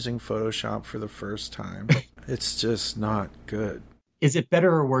been using Photoshop for the first time. It's just not good. Is it better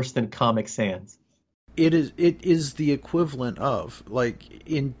or worse than Comic Sans? It is the equivalent of, like,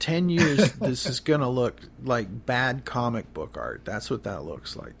 in 10 years, this is going to look like bad comic book art. That's what that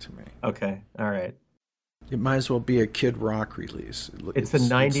looks like to me. Okay, all right. It might as well be a Kid Rock release. It's the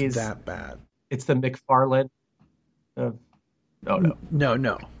 90s. It's that bad. It's the McFarlane of... Oh, no.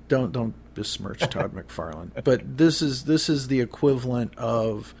 No. Don't besmirch Todd McFarlane. But this is the equivalent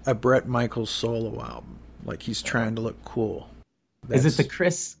of a Bret Michaels solo album. Like, he's trying to look cool. Is it the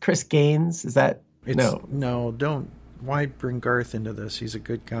Chris Gaines? Is that... No, don't. Why bring Garth into this? He's a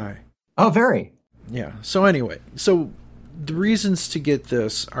good guy. Oh, very. Yeah. So anyway, the reasons to get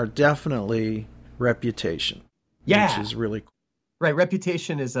this are definitely Reputation. Yeah. Which is really cool. Right.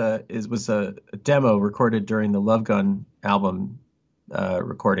 Reputation was a demo recorded during the Love Gun album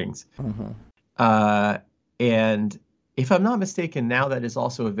recordings. Mm-hmm. And if I'm not mistaken, now that is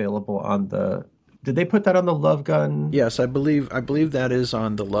also available on the... Did they put that on the Love Gun? Yes, I believe that is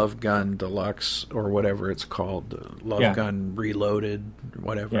on the Love Gun Deluxe, or whatever it's called, Love Gun Reloaded,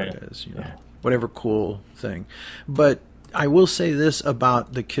 whatever it is, whatever cool thing. But I will say this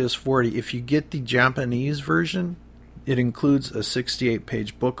about the Kiss 40: if you get the Japanese version, it includes a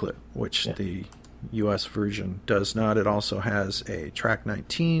 68-page booklet, which the U.S. version does not. It also has a track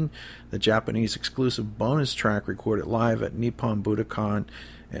 19, the Japanese exclusive bonus track recorded live at Nippon Budokan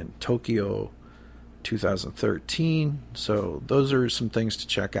in Tokyo 2013. So those are some things to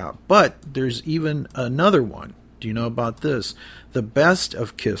check out. But there's even another one. Do you know about this? The Best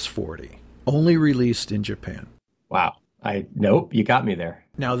of Kiss 40, only released in Japan. Wow. Nope, you got me there.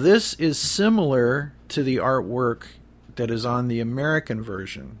 Now this is similar to the artwork that is on the American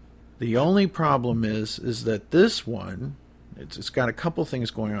version. The only problem is that this one, it's got a couple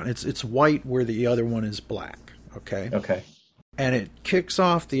things going on. It's white where the other one is black. Okay. And it kicks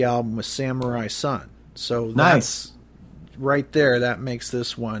off the album with Samurai Sun. So that's right there. That makes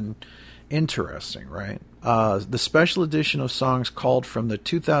this one interesting, right? The special edition of songs called from the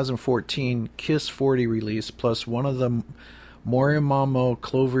 2014 Kiss 40 release, plus one of the Morimomo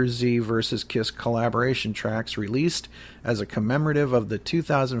Clover Z versus Kiss collaboration tracks released as a commemorative of the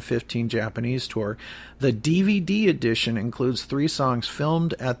 2015 Japanese tour. The DVD edition includes 3 songs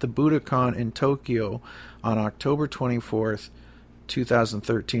filmed at the Budokan in Tokyo on October 24th,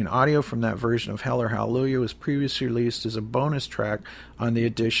 2013. Audio from that version of Heller Hallelujah was previously released as a bonus track on the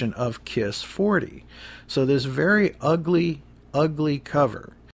edition of Kiss 40. So this very ugly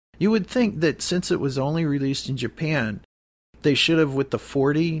cover. You would think that since it was only released in Japan, they should have, with the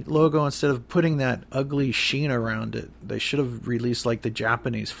 40 logo, instead of putting that ugly sheen around it, they should have released like the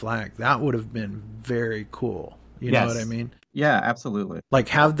Japanese flag. That would have been very cool. You know what I mean? Yeah, absolutely. Like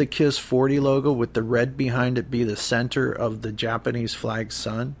have the Kiss 40 logo with the red behind it be the center of the Japanese flag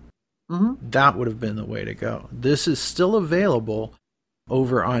sun. Mm-hmm. That would have been the way to go. This is still available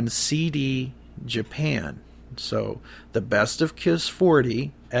over on CD Japan. So the Best of Kiss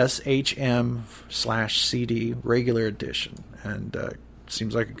 40 SHM/CD regular edition. And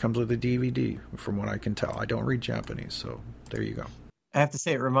seems like it comes with a DVD from what I can tell. I don't read Japanese, so there you go. I have to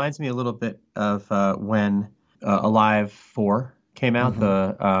say, it reminds me a little bit of when Alive 4 came out,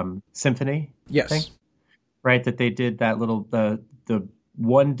 the symphony thing, Yes. right? That they did that little the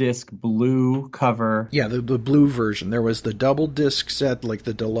one disc blue cover. Yeah, the blue version. There was the double disc set, like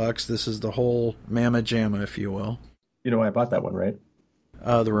the deluxe. This is the whole mamma jamma, if you will. You know why I bought that one, right?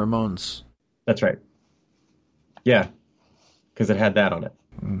 The Ramones. That's right. Yeah, because it had that on it.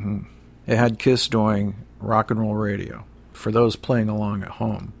 It had Kiss doing Rock and Roll Radio. For those playing along at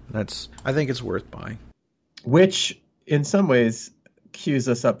home, I think it's worth buying. Which, in some ways, cues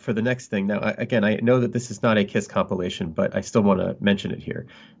us up for the next thing. Now, again, I know that this is not a Kiss compilation, but I still want to mention it here.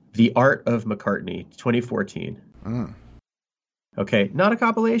 The Art of McCartney, 2014. Okay, not a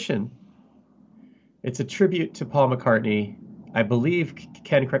compilation. It's a tribute to Paul McCartney. I believe,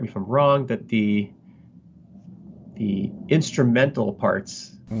 Ken, correct me if I'm wrong, that the instrumental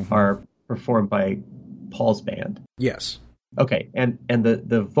parts are performed by Paul's band. Yes. Okay, and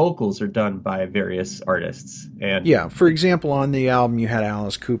the vocals are done by various artists. And yeah, for example, on the album you had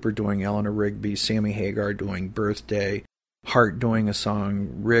Alice Cooper doing Eleanor Rigby, Sammy Hagar doing Birthday, Hart doing a song,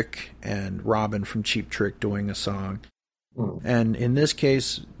 Rick and Robin from Cheap Trick doing a song. And in this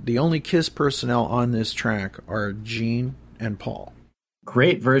case, the only Kiss personnel on this track are Gene and Paul.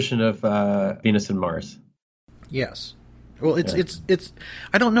 Great version of Venus and Mars. Yes. Well, it's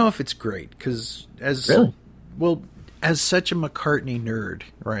I don't know if it's great because as such a McCartney nerd,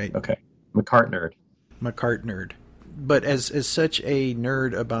 right? Okay, McCart nerd. But as such a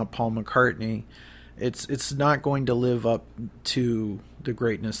nerd about Paul McCartney, it's not going to live up to the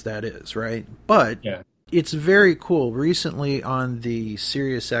greatness that is, right? But it's very cool. Recently on the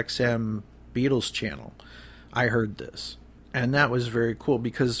Sirius XM Beatles channel, I heard this. And that was very cool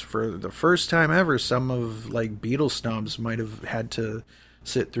because for the first time ever, some of like Beatles snobs might have had to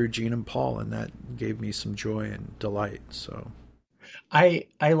sit through Gene and Paul, and that gave me some joy and delight. So I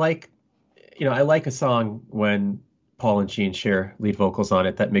like a song when Paul and Gene share lead vocals on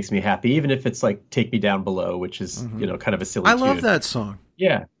it. That makes me happy, even if it's like "Take Me Down Below," which is kind of a silly. I love that song.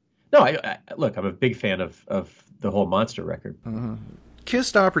 Yeah, no, I look, I'm a big fan of the whole Monster record.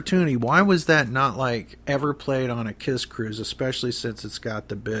 Kissed Opportunity, why was that not like ever played on a Kiss cruise, especially since it's got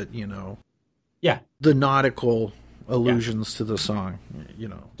the bit, the nautical allusions to the song,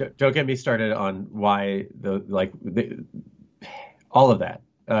 Don't get me started on why all of that,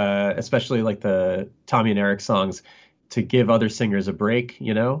 especially like the Tommy and Eric songs, to give other singers a break,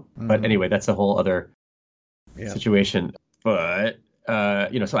 But anyway, that's a whole other situation. But so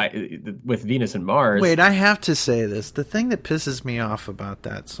with Venus and Mars. Wait, I have to say this. The thing that pisses me off about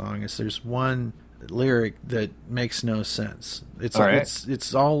that song is there's one lyric that makes no sense.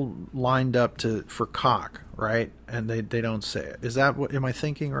 It's all lined up for cock, right? And they don't say it. Is that what? Am I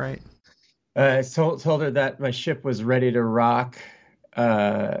thinking right? I told her that my ship was ready to rock.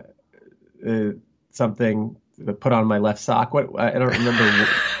 Something put on my left sock. What? I don't remember.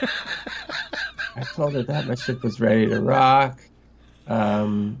 I told her that my ship was ready to rock.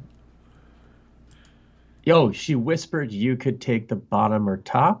 She whispered you could take the bottom or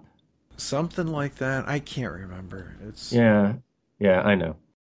top. Something like that. I can't remember. Yeah, I know.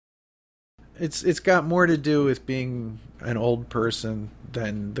 It's got more to do with being an old person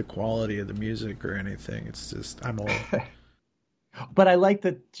than the quality of the music or anything. It's just I'm old. But I like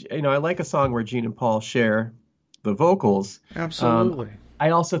that. I like a song where Gene and Paul share the vocals. Absolutely.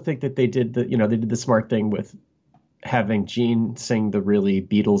 I also think that they did the smart thing with having Gene sing the really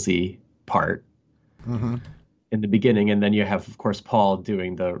Beatlesy part in the beginning, and then you have, of course, Paul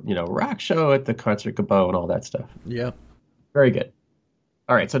doing the rock show at the Concert Cabot and all that stuff. Yeah, very good.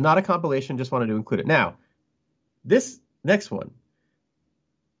 All right, so not a compilation, just wanted to include it. Now, this next one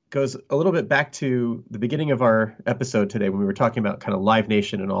goes a little bit back to the beginning of our episode today when we were talking about kind of Live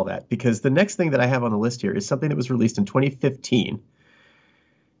Nation and all that, because the next thing that I have on the list here is something that was released in 2015.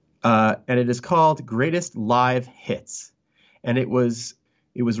 And it is called Greatest Live Hits. And it was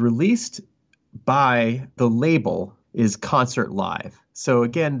released by the label is Concert Live. So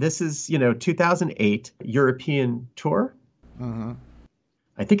again, this is, 2008 European tour.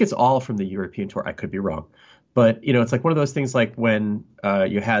 I think it's all from the European tour. I could be wrong. But, it's like one of those things like when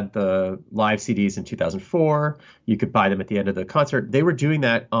you had the live CDs in 2004, you could buy them at the end of the concert. They were doing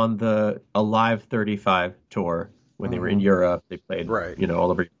that on the Alive 35 tour when they were in Europe. They played,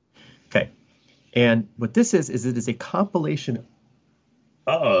 all over. Okay. And what this is it is a compilation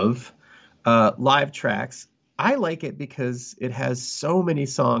of live tracks. I like it because it has so many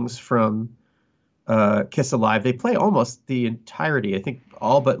songs from Kiss Alive. They play almost the entirety, I think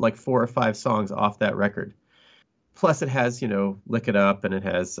all but like 4 or 5 songs off that record. Plus it has, Lick It Up, and it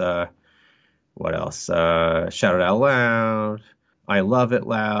has, what else? Shout It Out Loud, I Love It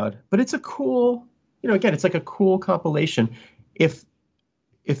Loud. But it's a cool again, it's like a cool compilation. If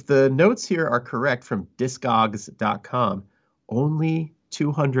the notes here are correct from Discogs.com, only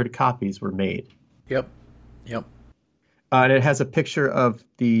 200 copies were made. Yep. Yep. And it has a picture of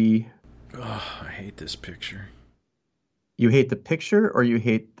the... Oh, I hate this picture. You hate the picture or you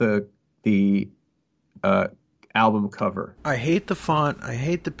hate the album cover? I hate the font. I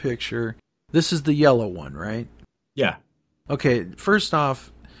hate the picture. This is the yellow one, right? Yeah. Okay, first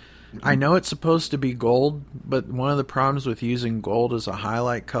off, I know it's supposed to be gold, but one of the problems with using gold as a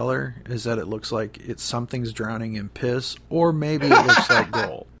highlight color is that it looks like something's drowning in piss, or maybe it looks like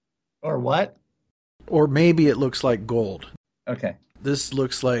gold. Or what? Or maybe it looks like gold. Okay. This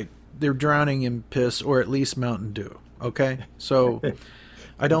looks like they're drowning in piss, or at least Mountain Dew. Okay? So,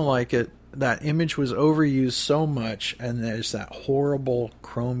 I don't like it. That image was overused so much, and there's that horrible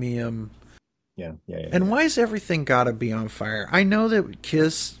chromium. Yeah. And why is everything got to be on fire? I know that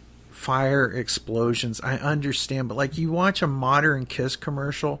Kiss fire explosions, I understand, but like you watch a modern Kiss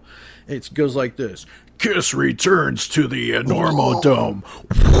commercial, it goes like this: Kiss returns to the Normal Dome.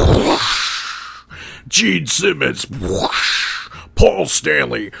 Gene Simmons, Paul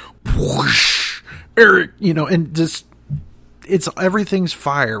Stanley, Eric, and just everything's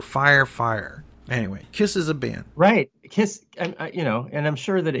fire. Anyway, Kiss is a band, right? Kiss, and I'm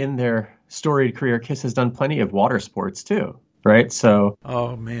sure that in their storied career, Kiss has done plenty of water sports too, right? So,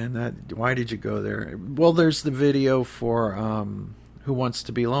 oh man, why did you go there? Well, there's the video for Who Wants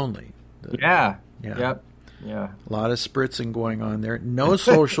to Be Lonely. Yep. Yeah. A lot of spritzing going on there. No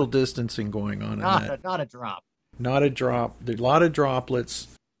social distancing going on in that. Not a drop. Not a drop. There's a lot of droplets.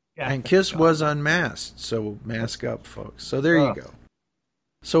 Yeah, and Kiss was unmasked, so mask up, folks. So there you go.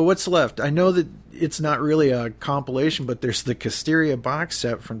 So what's left? I know that it's not really a compilation, but there's the Casteria box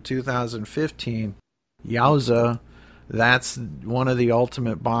set from 2015. Yowza. That's one of the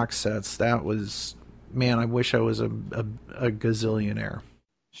ultimate box sets. That was, man, I wish I was a gazillionaire.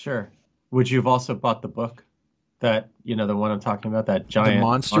 Sure. Would you have also bought the book? That, the one I'm talking about, that giant... The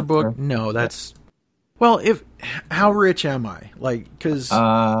monster book? No, that's... Well, how rich am I? Like, because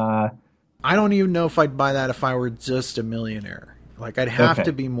I don't even know if I'd buy that if I were just a millionaire. Like, I'd have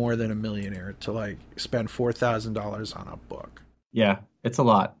to be more than a millionaire to, like, spend $4,000 on a book. Yeah, it's a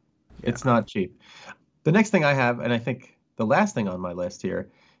lot. Yeah. It's not cheap. The next thing I have, and I think the last thing on my list here,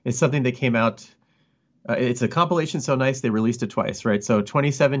 is something that came out... it's a compilation so nice they released it twice, right? So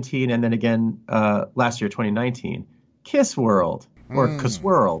 2017 and then again last year, 2019. Kiss World, or Kiss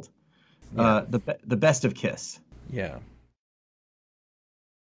World. Yeah. The best of Kiss. Yeah.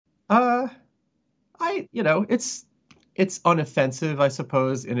 It's unoffensive, I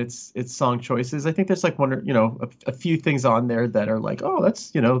suppose, in its song choices. I think there's like one, a few things on there that are like, oh, that's,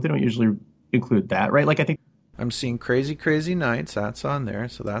 they don't usually include that, right? Like, I think I'm seeing Crazy Crazy Nights. That's on there,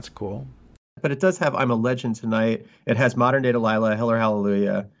 so that's cool. But it does have I'm a Legend Tonight. It has Modern Day Delilah, Hell or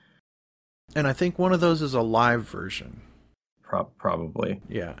Hallelujah. And I think one of those is a live version. Probably.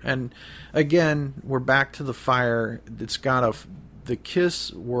 Yeah. And again, we're back to the fire. It's got the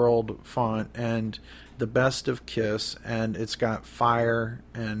Kiss World font and the best of Kiss, and it's got fire,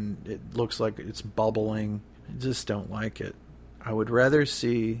 and it looks like it's bubbling. I just don't like it. I would rather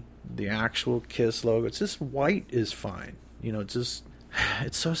see the actual Kiss logo. It's just white is fine. It's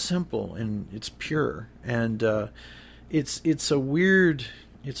so simple and it's pure, and it's a weird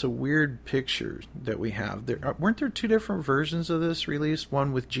picture that we have. Weren't there two different versions of this released?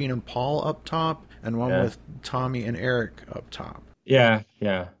 One with Gene and Paul up top, and one with Tommy and Eric up top. Yeah.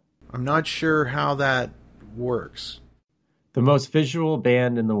 I'm not sure how that works. The most visual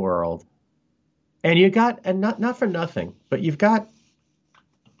band in the world, and not for nothing, but you've got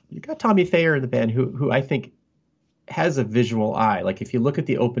Tommy Thayer in the band, who I think has a visual eye. Like if you look at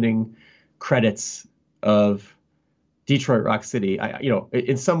the opening credits of Detroit Rock City,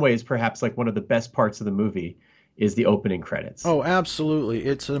 in some ways perhaps like one of the best parts of the movie is the opening credits. Oh, absolutely.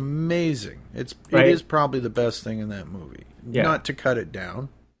 It's amazing. It is probably the best thing in that movie. Yeah. Not to cut it down.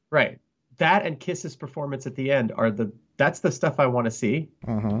 Right. That and Kiss's performance at the end that's the stuff I want to see.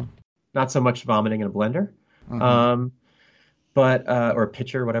 Mm-hmm. Not so much vomiting in a blender. Mm-hmm. Or a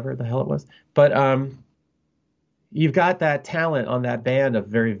pitcher, whatever the hell it was. But you've got that talent on that band of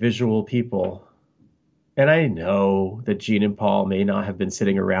very visual people. And I know that Gene and Paul may not have been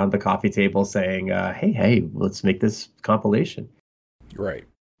sitting around the coffee table saying, hey, let's make this compilation. Right.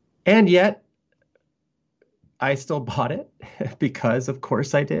 And yet, I still bought it because, of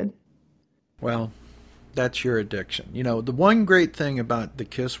course, I did. Well, that's your addiction. The one great thing about the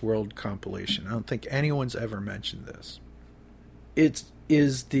Kiss World compilation, I don't think anyone's ever mentioned this. It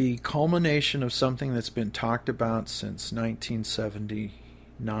is the culmination of something that's been talked about since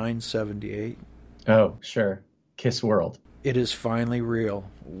 1979, 78. Oh, sure. Kiss World. It is finally real.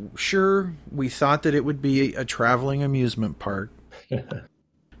 Sure, we thought that it would be a traveling amusement park.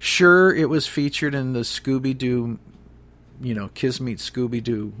 Sure, it was featured in the Scooby-Doo, Kiss Meets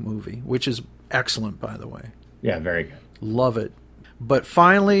Scooby-Doo movie, which is excellent, by the way. Yeah, very good. Love it. But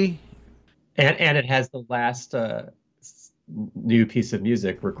finally... And it has the last new piece of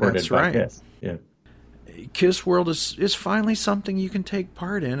music recorded by Kiss. Yeah. Kiss World is finally something you can take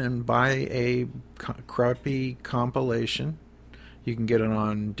part in and buy a crappy compilation. You can get it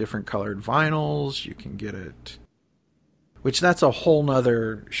on different colored vinyls. You can get it... Which that's a whole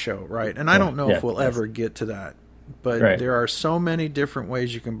nother show, right? And I don't know if we'll ever get to that. But there are so many different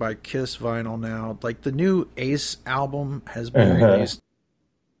ways you can buy Kiss vinyl now. Like the new Ace album has been released.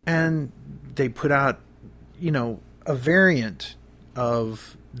 And they put out, a variant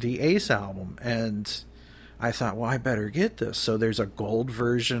of the Ace album. And I thought, well, I better get this. So there's a gold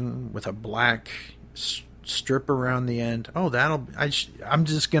version with a black strip around the end. Oh, I'm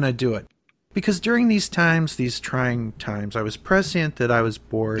just going to do it. Because during these trying times, I was prescient that I was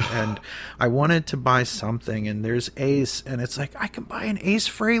bored and I wanted to buy something. And there's Ace, and it's like, I can buy an Ace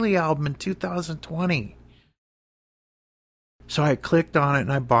Frehley album in 2020. So I clicked on it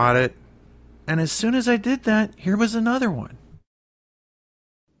and I bought it. And as soon as I did that, here was another one.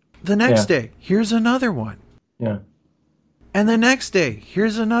 The next day, here's another one. Yeah. And the next day,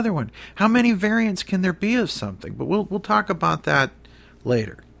 here's another one. How many variants can there be of something? But we'll talk about that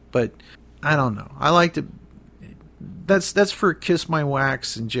later. But I don't know. I like to. That's for Kiss My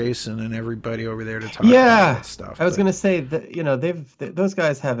Wax and Jason and everybody over there to talk about that stuff. I was going to say that those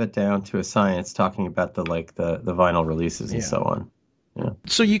guys have it down to a science, talking about the vinyl releases and so on. Yeah.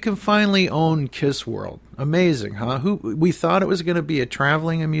 So you can finally own Kiss World. Amazing, huh? We thought it was going to be a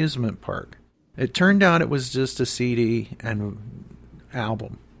traveling amusement park. It turned out it was just a CD and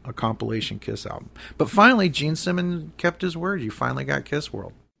album, a compilation Kiss album. But finally, Gene Simmons kept his word. You finally got Kiss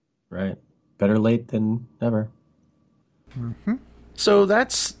World. Right. Better late than never. Mm-hmm. So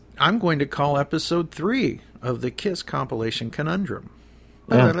I'm going to call episode 3 of the Kiss compilation Conundrum.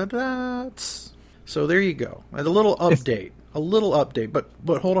 Yeah. So there you go. A little update.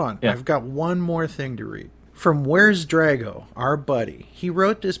 But hold on. Yeah. I've got one more thing to read. From Where's Drago, our buddy. He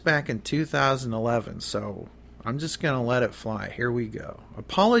wrote this back in 2011, so I'm just going to let it fly. Here we go.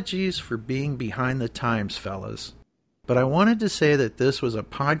 Apologies for being behind the times, fellas. But I wanted to say that this was a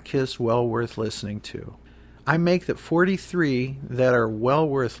podcast well worth listening to. I make that 43 that are well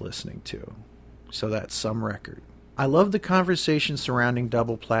worth listening to. So that's some record. I love the conversation surrounding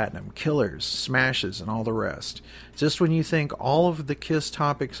Double Platinum, Killers, Smashes, and all the rest. Just when you think all of the Kiss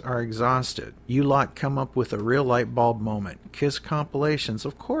topics are exhausted, you lot come up with a real light bulb moment. Kiss compilations,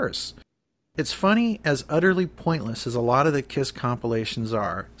 of course. It's funny, as utterly pointless as a lot of the Kiss compilations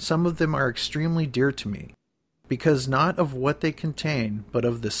are, some of them are extremely dear to me. Because not of what they contain, but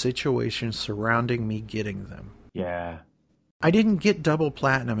of the situation surrounding me getting them. Yeah. I didn't get Double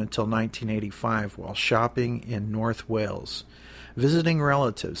Platinum until 1985 while shopping in North Wales. Visiting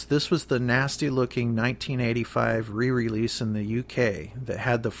relatives, this was the nasty-looking 1985 re-release in the UK that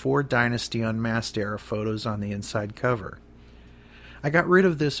had the 4 Dynasty Unmasked era photos on the inside cover. I got rid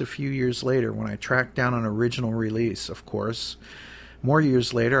of this a few years later when I tracked down an original release, of course. More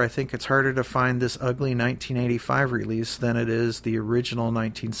years later, I think it's harder to find this ugly 1985 release than it is the original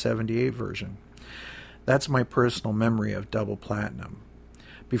 1978 version. That's my personal memory of Double Platinum.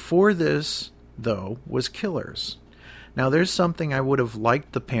 Before this, though, was Killers. Now there's something I would have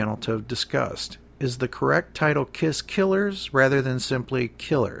liked the panel to have discussed. Is the correct title Kiss Killers rather than simply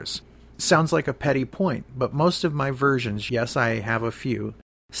Killers? Sounds like a petty point, but most of my versions, yes I have a few,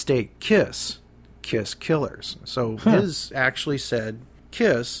 state Kiss Killers. So his actually said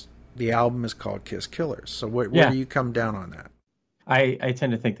Kiss, the album is called Kiss Killers. So where do you come down on that? I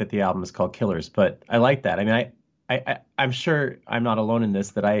tend to think that the album is called Killers, but I like that. I mean, I'm sure I'm not alone in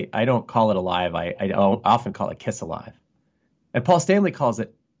this, that I don't call it Alive. I often call it Kiss Alive. And Paul Stanley calls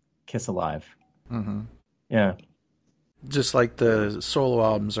it Kiss Alive. Mm-hmm. Yeah. Just like the solo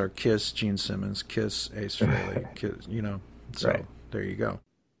albums are Kiss, Gene Simmons, Kiss, Ace Frehley, Kiss, So right. There you go.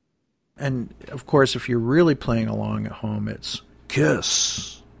 And, of course, if you're really playing along at home, it's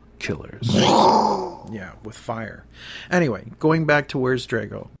Kiss Killers. Yeah, with fire. Anyway, going back to Where's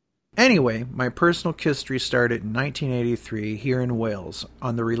Drago. Anyway, my personal history started in 1983 here in Wales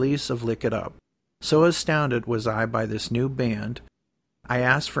on the release of Lick It Up. So astounded was I by this new band. I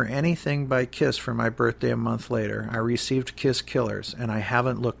asked for anything by Kiss for my birthday a month later. I received Kiss Killers, and I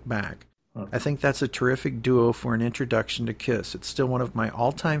haven't looked back. I think that's a terrific duo for an introduction to Kiss. It's still one of my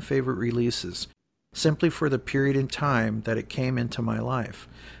all-time favorite releases. simply for the period in time that it came into my life,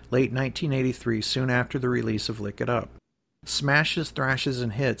 late 1983, soon after the release of Lick It Up. Smashes, Thrashes,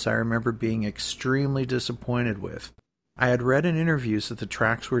 and Hits I remember being extremely disappointed with. I had read in interviews that the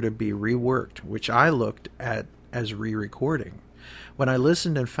tracks were to be reworked, which I looked at as re-recording. When I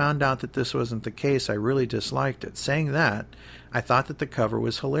listened and found out that this wasn't the case, I really disliked it. Saying that, I thought that the cover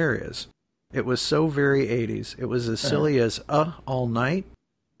was hilarious. It was so very 80s. It was as silly as All Night,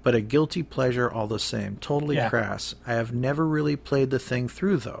 but a guilty pleasure all the same. Totally crass. I have never really played the thing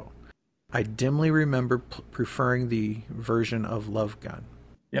through, though. I dimly remember preferring the version of Love Gun.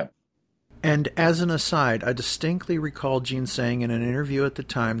 Yep. And as an aside, I distinctly recall Gene saying in an interview at the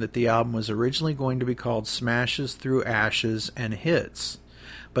time that the album was originally going to be called Smashes Through Ashes and Hits,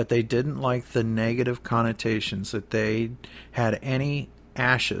 but they didn't like the negative connotations that they had any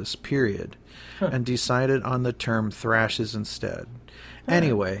ashes, period, and decided on the term Thrashes instead.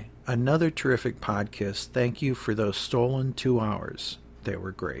 Anyway, another terrific podcast. Thank you for those stolen 2 hours. They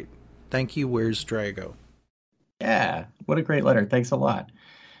were great. Thank you, Where's Drago? Yeah, what a great letter. Thanks a lot.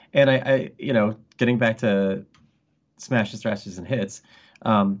 And I getting back to Smashes, Thrashes, and Hits,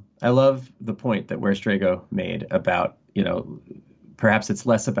 I love the point that Where's Drago made about, perhaps it's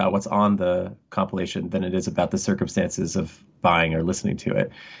less about what's on the compilation than it is about the circumstances of buying or listening to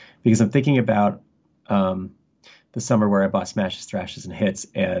it. Because I'm thinking about the summer where I bought Smashes, Thrashes, and Hits,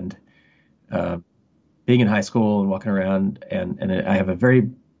 and being in high school and walking around, and I have a very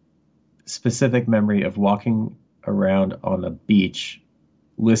specific memory of walking around on the beach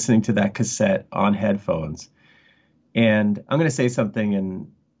listening to that cassette on headphones. And I'm going to say something,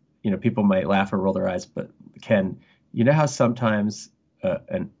 and people might laugh or roll their eyes, but Ken, you know how sometimes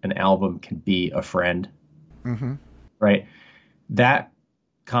an album can be a friend? Mm-hmm. Right? That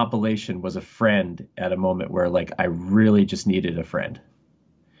compilation was a friend at a moment where, like, I really just needed a friend.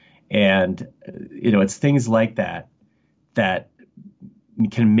 And it's things like that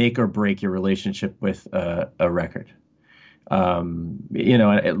can make or break your relationship with a record.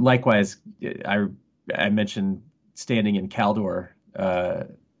 Likewise, I mentioned standing in Caldor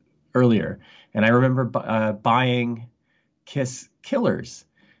earlier, and I remember buying Kiss Killers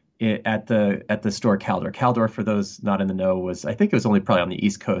at the store Caldor. Caldor, for those not in the know, I think it was only probably on the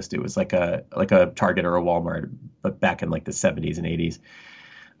East Coast. It was like a Target or a Walmart, but back in like the 70s and 80s.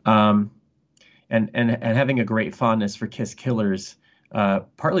 And having a great fondness for Kiss Killers,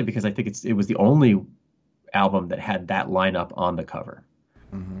 partly because I think it was the only album that had that lineup on the cover.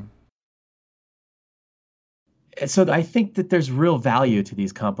 Mm-hmm. And so I think that there's real value to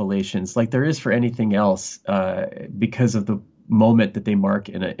these compilations, like there is for anything else, because of the moment that they mark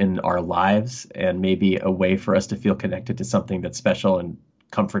in our lives, and maybe a way for us to feel connected to something that's special and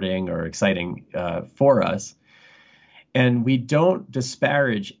comforting or exciting for us. And we don't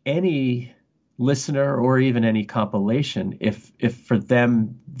disparage any listener or even any compilation if for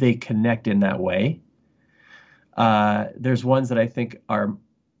them they connect in that way. There's ones that I think are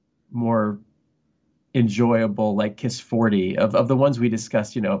more enjoyable, like Kiss 40. Of the ones we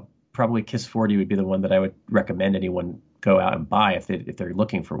discussed, probably Kiss 40 would be the one that I would recommend anyone go out and buy if they're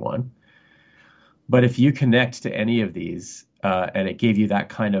looking for one. But if you connect to any of these, and it gave you that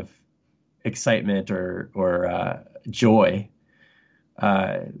kind of excitement or joy,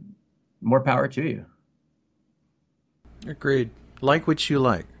 more power to you. Agreed. Like what you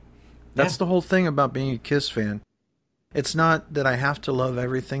like. That's the whole thing about being a Kiss fan. It's not that I have to love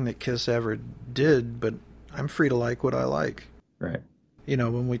everything that Kiss ever did, but I'm free to like what I like. Right.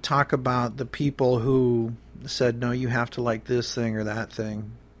 When we talk about the people who said, no, you have to like this thing or that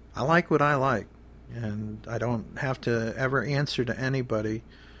thing, I like what I like. And I don't have to ever answer to anybody,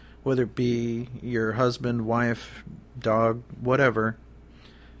 whether it be your husband, wife, dog, whatever.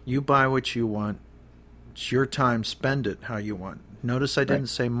 You buy what you want. It's your time. Spend it how you want. Notice I didn't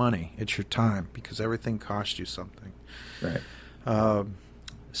say money. It's your time, because everything costs you something. Right.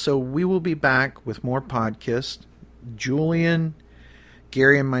 So we will be back with more podcasts. Julian,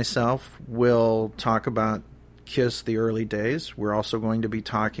 Gary, and myself will talk about Kiss the early days. We're also going to be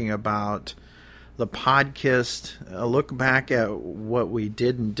talking about the podcast, a look back at what we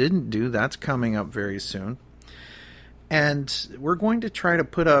did and didn't do. That's coming up very soon. And we're going to try to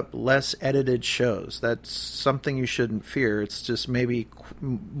put up less edited shows. That's something you shouldn't fear. It's just maybe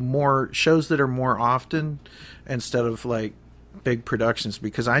more shows that are more often instead of like big productions,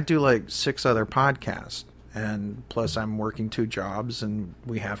 because I do like 6 other podcasts, and plus I'm working 2 jobs and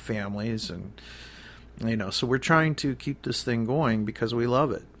we have families, and so we're trying to keep this thing going because we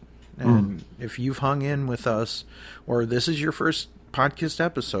love it. And if you've hung in with us, or this is your first podcast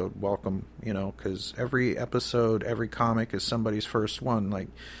episode, welcome, because every episode, every comic is somebody's first one. Like,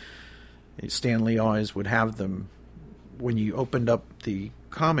 Stan Lee always would have them. When you opened up the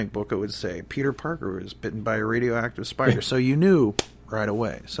comic book, it would say Peter Parker was bitten by a radioactive spider. So you knew right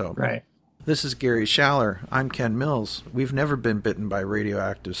away. So Right. This is Gary Schaller. I'm Ken Mills. We've never been bitten by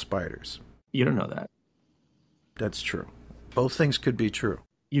radioactive spiders. You don't know that. That's true. Both things could be true.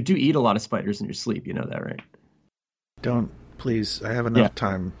 You do eat a lot of spiders in your sleep. You know that, right? Don't, please. I have enough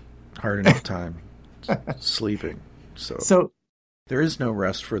time, hard enough time sleeping. So there is no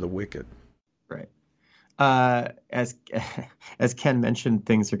rest for the wicked. Right. As Ken mentioned,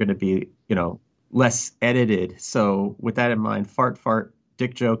 things are going to be, less edited. So with that in mind, fart,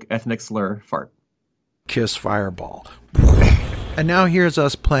 dick joke, ethnic slur, fart. Kiss Fireball. And now here's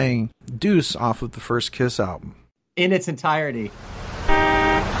us playing Deuce off of the first Kiss album. In its entirety.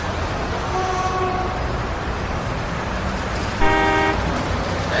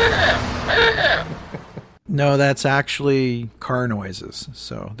 No, that's actually car noises.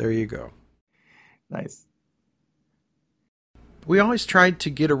 So there you go. Nice. We always tried to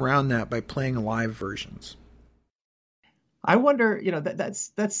get around that by playing live versions. I wonder,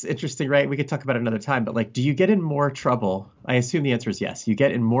 that's interesting, right? We could talk about it another time, but like, do you get in more trouble? I assume the answer is yes. You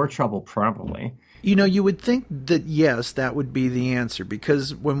get in more trouble, probably. You would think that yes, that would be the answer,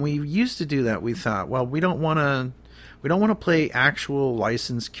 because when we used to do that, we thought, well, we don't want to play actual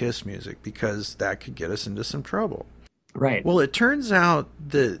licensed Kiss music because that could get us into some trouble. Right. Well, it turns out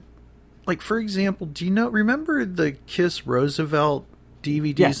that, like, for example, remember the Kiss Roosevelt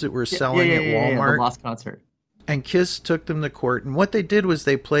DVDs that were selling at Walmart? The Lost Concert. And Kiss took them to court, and what they did was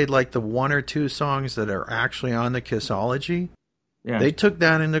they played like the one or two songs that are actually on the Kissology. Yeah. They took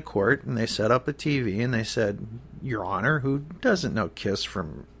that into court, and they set up a TV, and they said, Your Honor, who doesn't know Kiss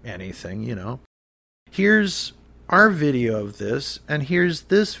from anything, here's our video of this, and here's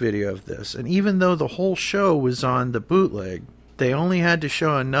this video of this. And even though the whole show was on the bootleg, they only had to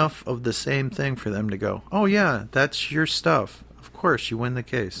show enough of the same thing for them to go, oh yeah, that's your stuff. Of course, you win the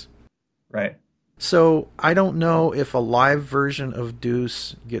case. Right. So I don't know if a live version of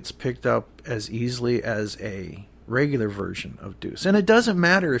Deuce gets picked up as easily as a regular version of Deuce. And it doesn't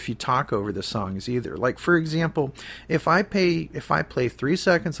matter if you talk over the songs either. Like, for example, if I play 3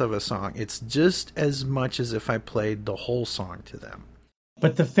 seconds of a song, it's just as much as if I played the whole song to them.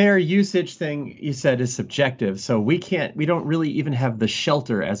 But the fair usage thing you said is subjective, so we don't really even have the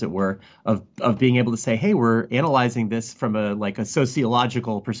shelter, as it were, of being able to say, hey, we're analyzing this from a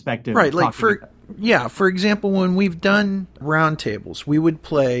sociological perspective. Right, like for example, when we've done roundtables, we would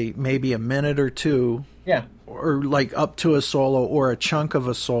play maybe a minute or two, or like up to a solo or a chunk of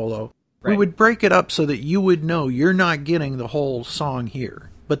a solo. Right. We would break it up so that you would know you're not getting the whole song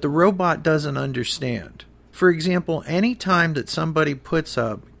here, but the robot doesn't understand. For example, any time that somebody puts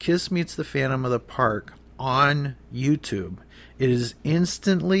up Kiss Meets the Phantom of the Park on YouTube, it is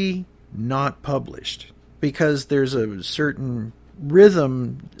instantly not published because there's a certain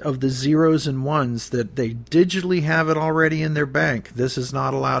rhythm of the zeros and ones that they digitally have it already in their bank. This is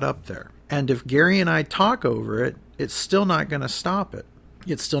not allowed up there. And if Gary and I talk over it, it's still not going to stop it.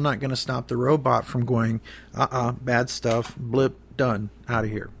 It's still not going to stop the robot from going, bad stuff, blip, done, out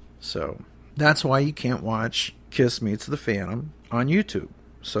of here. So that's why you can't watch Kiss Meets the Phantom on YouTube.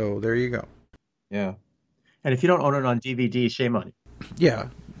 So there you go. Yeah. And if you don't own it on DVD, shame on you. Yeah.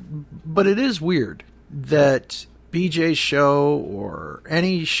 But it is weird that BJ's show or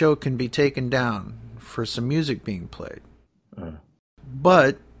any show can be taken down for some music being played.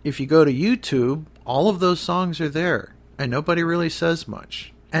 But if you go to YouTube, all of those songs are there and nobody really says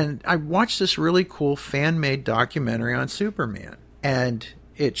much. And I watched this really cool fan-made documentary on Superman, and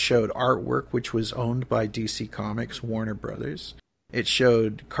it showed artwork which was owned by DC Comics, Warner Brothers. It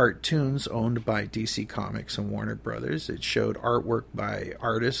showed cartoons owned by DC Comics and Warner Brothers. It showed artwork by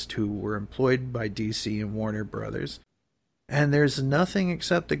artists who were employed by DC and Warner Brothers. And there's nothing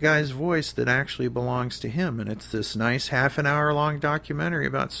except the guy's voice that actually belongs to him. And it's this nice half-an-hour-long documentary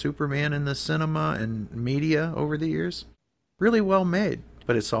about Superman in the cinema and media over the years. Really well made,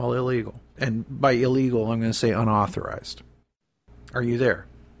 but it's all illegal. And by illegal, I'm going to say unauthorized. Are you there?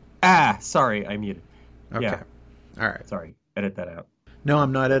 Sorry, I muted. Okay. Yeah. All right. Sorry, edit that out. No,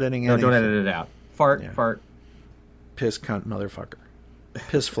 I'm not editing anything. No, don't edit it out. Fart. Piss cunt motherfucker.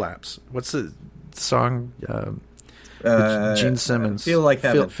 Piss flaps. What's the song? Gene Simmons. Feel Like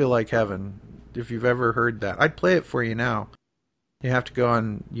Heaven. Feel Like Heaven. If you've ever heard that. I'd play it for you now. You have to go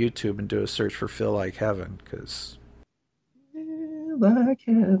on YouTube and do a search for Feel Like Heaven, because... Feel like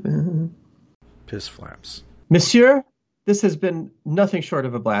heaven. Piss flaps. Monsieur, This has been nothing short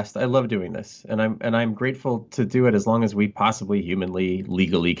of a blast. I love doing this, and I'm grateful to do it as long as we possibly humanly,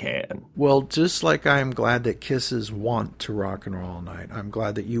 legally can. Well, just like I'm glad that Kisses want to rock and roll all night, I'm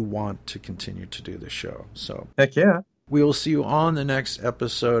glad that you want to continue to do the show. So, heck yeah. We will see you on the next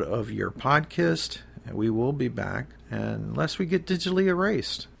episode of your podcast, and we will be back unless we get digitally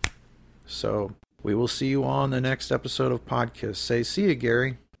erased. So, we will see you on the next episode of Podcast. Say, see you,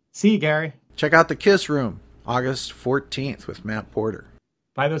 Gary. See you, Gary. Check out the Kiss Room, August 14th with Matt Porter.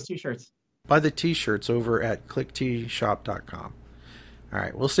 Buy those t-shirts. Buy the t-shirts over at clicktshop.com. All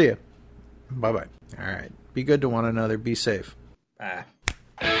right, we'll see you. Bye-bye. All right, be good to one another. Be safe. Bye.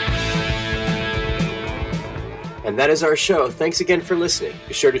 And that is our show. Thanks again for listening.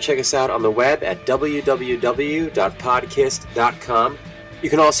 Be sure to check us out on the web at www.podkist.com. You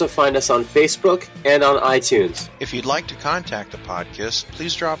can also find us on Facebook and on iTunes. If you'd like to contact the Podkiss,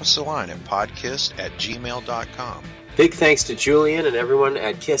 please drop us a line at podkiss@gmail.com. Big thanks to Julian and everyone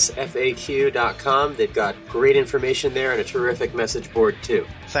at kissfaq.com. They've got great information there and a terrific message board, too.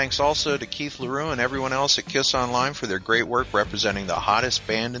 Thanks also to Keith LaRue and everyone else at Kiss Online for their great work representing the hottest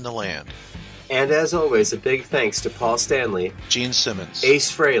band in the land. And as always, a big thanks to Paul Stanley, Gene Simmons,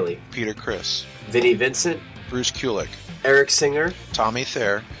 Ace Frehley, Peter Criss, Vinnie Vincent, Bruce Kulick, Eric Singer, Tommy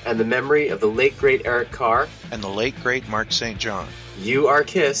Thayer, and the memory of the late great Eric Carr, and the late great Mark St. John. You are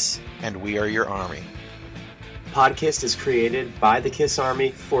Kiss, and we are your army. Podcast is created by the Kiss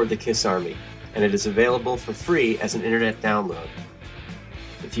Army for the Kiss Army, and it is available for free as an internet download.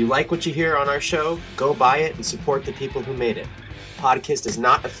 If you like what you hear on our show, go buy it and support the people who made it. Podcast is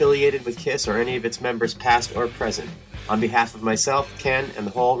not affiliated with Kiss or any of its members past or present. On behalf of myself, Ken, and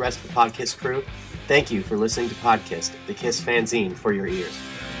the whole rest of the Podcast crew, thank you for listening to Podcast, the Kiss fanzine for your ears.